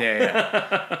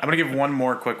 Yeah. I'm gonna give one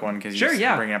more quick one because you're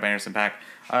bringing up Anderson .Paak.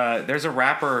 There's a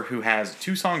rapper who has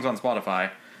 2 songs on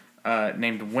Spotify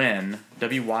named Wynne,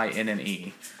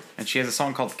 Wynne, and she has a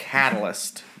song called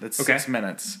Catalyst that's 6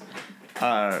 minutes,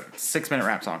 6-minute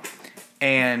rap song,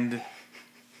 and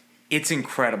it's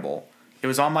incredible. It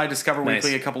was on my Discover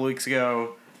Weekly a couple of weeks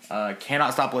ago.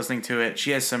 Cannot stop listening to it.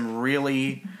 She has some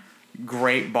really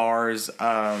great bars.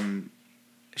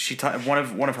 She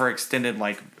one of her extended,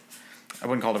 like, I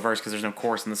wouldn't call it a verse because there's no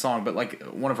chorus in the song, but like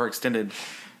one of her extended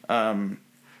parts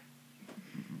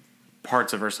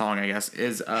of her song, I guess,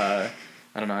 is I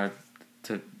don't know how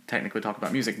to technically talk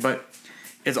about music, but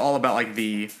it's all about like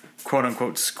the quote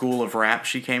unquote school of rap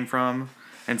she came from.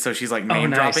 And so she's like name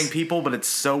dropping people, but it's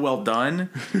so well done.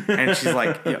 And she's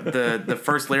like, the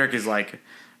first lyric is like,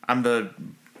 I'm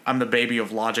the baby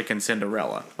of Logic and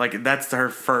Cinderella. Like that's her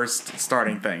first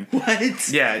starting thing. What?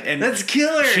 Yeah, and that's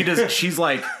killer. She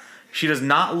does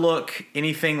not look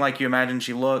anything like you imagine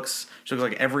she looks. She looks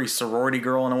like every sorority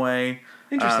girl in a way.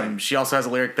 Interesting. She also has a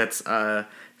lyric that's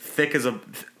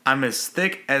I'm as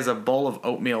thick as a bowl of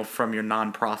oatmeal from your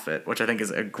nonprofit, which I think is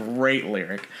a great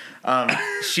lyric.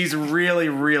 She's really,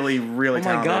 really, really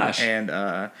talented. Gosh. And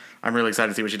I'm really excited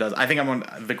to see what she does. I think I'm on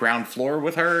the ground floor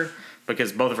with her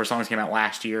because both of her songs came out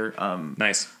last year.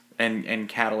 Nice. And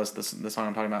Catalyst, the song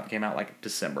I'm talking about, came out like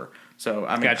December. So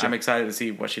I'm excited to see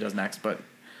what she does next, but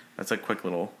that's a quick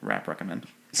little rap recommend.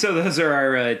 So those are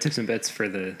our tips and bits for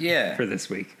this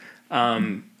week.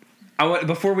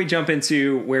 Before we jump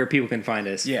into where people can find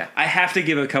us, I have to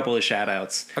give a couple of shout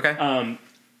outs. Okay.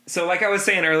 So like I was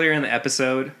saying earlier in the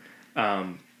episode,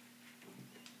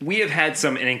 we have had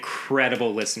an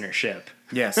incredible listenership.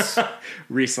 Yes.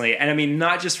 Recently. And I mean,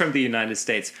 not just from the United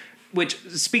States, which,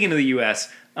 speaking of the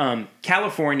U.S.,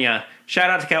 California, shout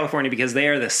out to California because they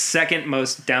are the second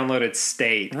most downloaded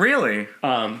state. Really?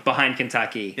 Behind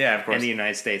Kentucky. Yeah, of course. In the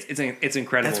United States. It's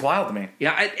incredible. That's wild to me.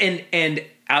 Yeah, and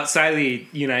outside of the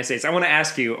United States, I want to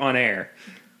ask you on air,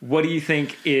 what do you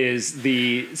think is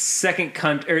the second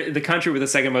country with the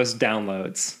second most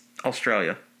downloads?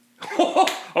 Australia.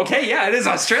 Okay, yeah, it is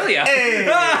Australia. Hey!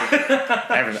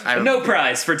 No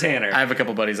prize for Tanner. I have a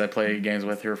couple buddies I play games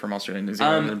with who are from Australia and New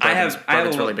Zealand.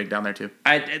 It's really big down there too.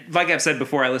 Like I've said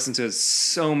before, I listen to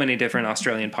so many different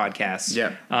Australian podcasts.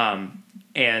 Yeah.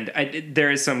 And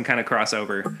there is some kind of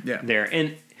crossover there.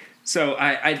 And so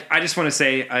I just want to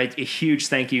say a huge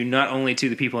thank you not only to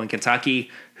the people in Kentucky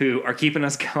who are keeping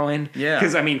us going. Yeah.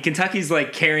 Because, I mean, Kentucky's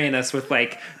like carrying us with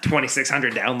like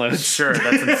 2,600 downloads. Sure,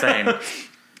 that's insane.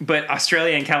 But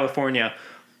Australia and California,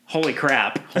 holy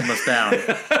crap. Holding us down.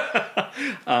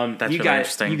 That's really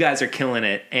interesting. You guys are killing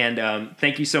it. And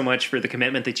thank you so much for the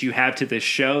commitment that you have to this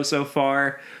show so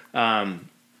far. I'm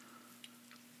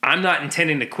not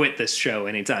intending to quit this show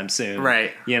anytime soon.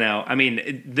 Right. I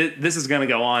mean, this is going to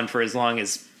go on for as long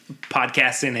as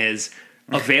podcasting is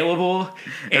available.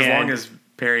 As long as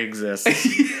Perry exists.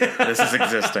 This is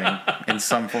existing in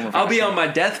some form of fashion. I'll be on my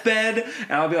deathbed,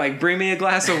 and I'll be like, bring me a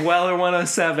glass of Weller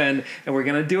 107, and we're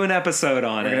going to do an episode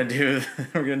on it.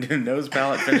 We're gonna do nose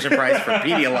palette finishing price for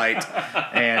Pedialyte.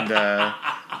 And,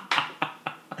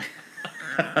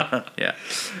 yeah.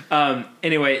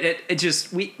 Anyway, it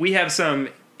just, we have some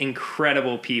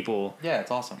incredible people. Yeah,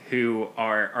 it's awesome. Who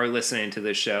are listening to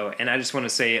this show, and I just want to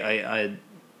say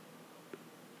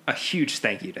a huge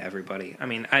thank you to everybody. I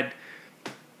mean,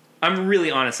 I'm really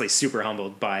honestly super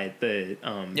humbled by the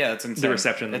it's insane. The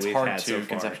reception that we've had so far.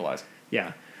 It's hard to conceptualize.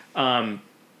 Yeah.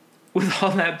 With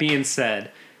all that being said,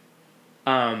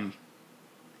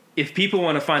 if people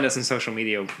want to find us on social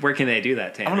media, where can they do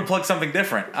that, Tanner? I'm going to plug something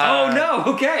different. Oh no!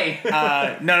 Okay.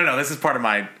 No. This is part of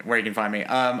where you can find me.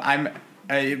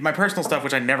 My personal stuff,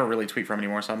 which I never really tweet from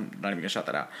anymore, so I'm not even going to shut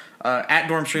that out. At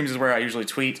Dorm Streams is where I usually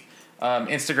tweet.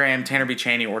 Instagram, Tanner B.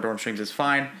 Chaney or Dorm Streams is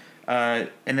fine. And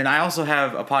then I also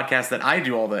have a podcast that I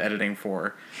do all the editing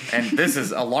for. And this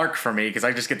is a lark for me because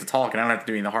I just get to talk and I don't have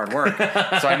to do any of the hard work.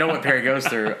 So I know what Perry goes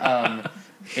through.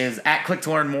 Is at Click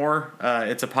to Learn More.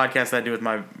 It's a podcast that I do with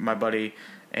my buddy.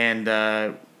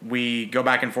 And we go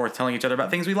back and forth telling each other about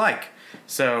things we like.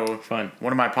 So fun.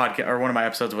 One of my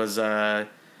episodes was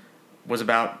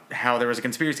about how there was a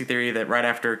conspiracy theory that right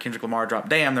after Kendrick Lamar dropped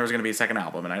Damn, there was going to be a second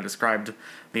album, and I described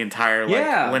the entire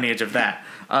lineage of that.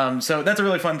 So that's a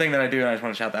really fun thing that I do, and I just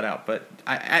want to shout that out. But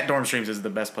at Dorm Streams is the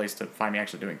best place to find me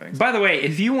actually doing things. By the way,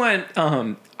 if you want,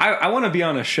 I want to be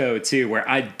on a show too where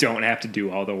I don't have to do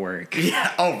all the work.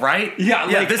 Yeah. Oh, right. Yeah.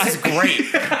 Like, this is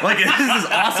great. Like, this is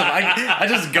awesome. I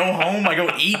just go home. I go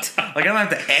eat. Like, I don't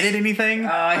have to edit anything.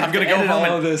 I'm gonna go home.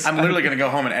 I'm literally gonna go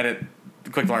home and edit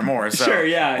Click to Learn More. So sure,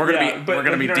 yeah, we're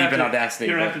gonna be deep in Audacity.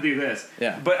 You don't have to do this.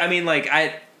 Yeah, but I mean, like,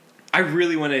 I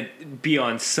really want to be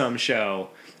on some show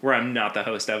where I'm not the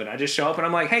host of it. I just show up and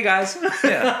I'm like, hey guys,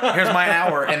 yeah, here's my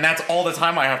hour, and that's all the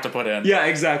time I have to put in. Yeah,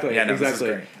 exactly. Yeah, no, exactly.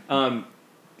 This is great.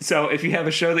 So if you have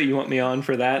a show that you want me on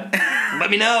for that,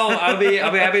 let me know. I'll be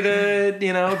happy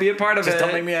to be a part of it. Just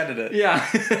don't make me edit it. Yeah,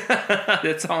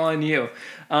 that's all on you.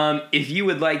 If you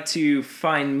would like to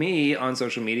find me on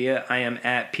social media, I am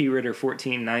at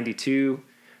pritter1492.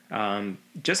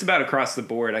 Just about across the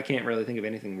board. I can't really think of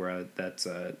anything where that's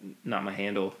not my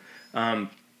handle.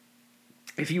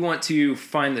 If you want to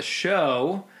find the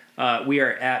show, we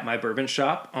are at My Bourbon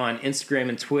Shop on Instagram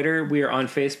and Twitter. We are on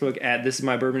Facebook at This Is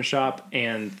My Bourbon Shop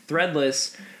and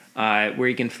Threadless, where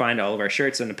you can find all of our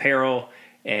shirts and apparel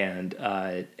and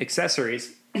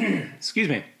accessories. Excuse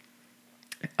me.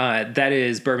 That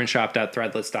is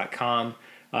bourbonshop.threadless.com.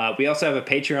 We also have a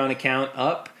Patreon account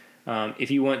up.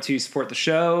 If you want to support the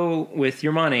show with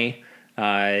your money,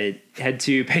 head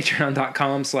to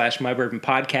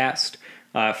patreon.com/mybourbonpodcast.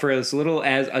 For as little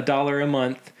as $1 a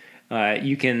month,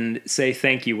 you can say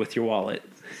thank you with your wallet.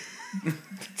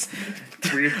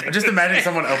 Just imagine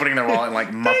someone opening their wallet and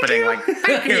like muppeting like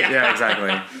thank you. Yeah,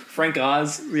 exactly. Frank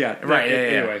Oz. Yeah. Right. Yeah,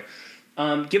 anyway.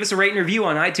 Give us a rate and review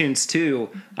on iTunes too.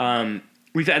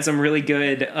 We've had some really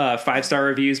good 5-star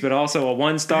reviews, but also a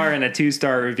 1-star and a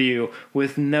 2-star review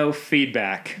with no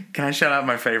feedback. Can I shout out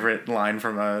my favorite line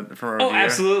from a review? Oh,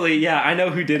 absolutely. Yeah, I know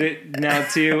who did it now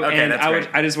too. Okay, and that's great.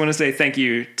 I just want to say thank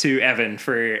you to Evan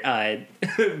for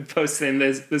posting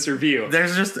this review.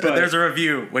 There's a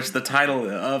review which the title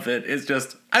of it is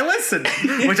just I listened,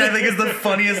 which I think is the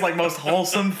funniest, like most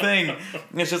wholesome thing.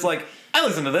 It's just like I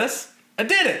listened to this. I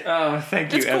did it. Oh,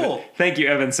 thank you, it's Evan. Cool. Thank you,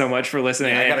 Evan, so much for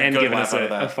listening and giving us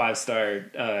a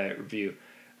 5-star review.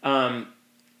 I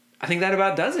think that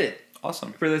about does it.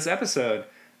 Awesome. For this episode.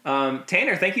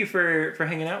 Tanner, thank you for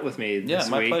hanging out with me this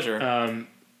week. Yeah, my pleasure.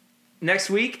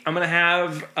 Next week, I'm going to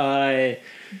have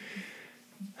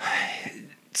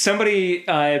somebody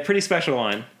pretty special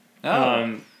on.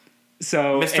 Oh.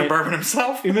 Mr. Bourbon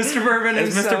himself? Mr. Bourbon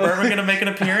himself. Is Mr. Bourbon going to make an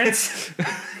appearance?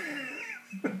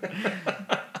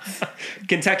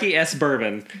 Kentucky S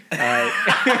Bourbon.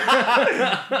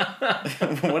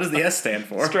 What does the S stand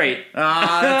for? Straight.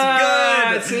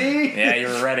 That's good. See? Yeah, you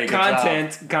were ready. Good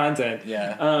Content.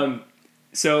 Yeah.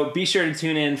 So be sure to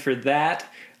tune in for that.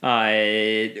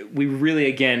 We really,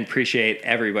 again, appreciate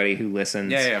everybody who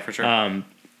listens. Yeah, for sure.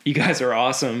 You guys are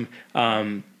awesome.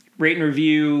 Rate and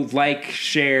review, like,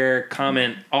 share,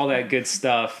 comment, all that good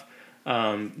stuff.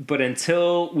 But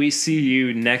until we see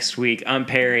you next week, I'm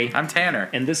Perry. I'm Tanner.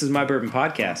 And this is My Bourbon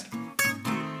Podcast.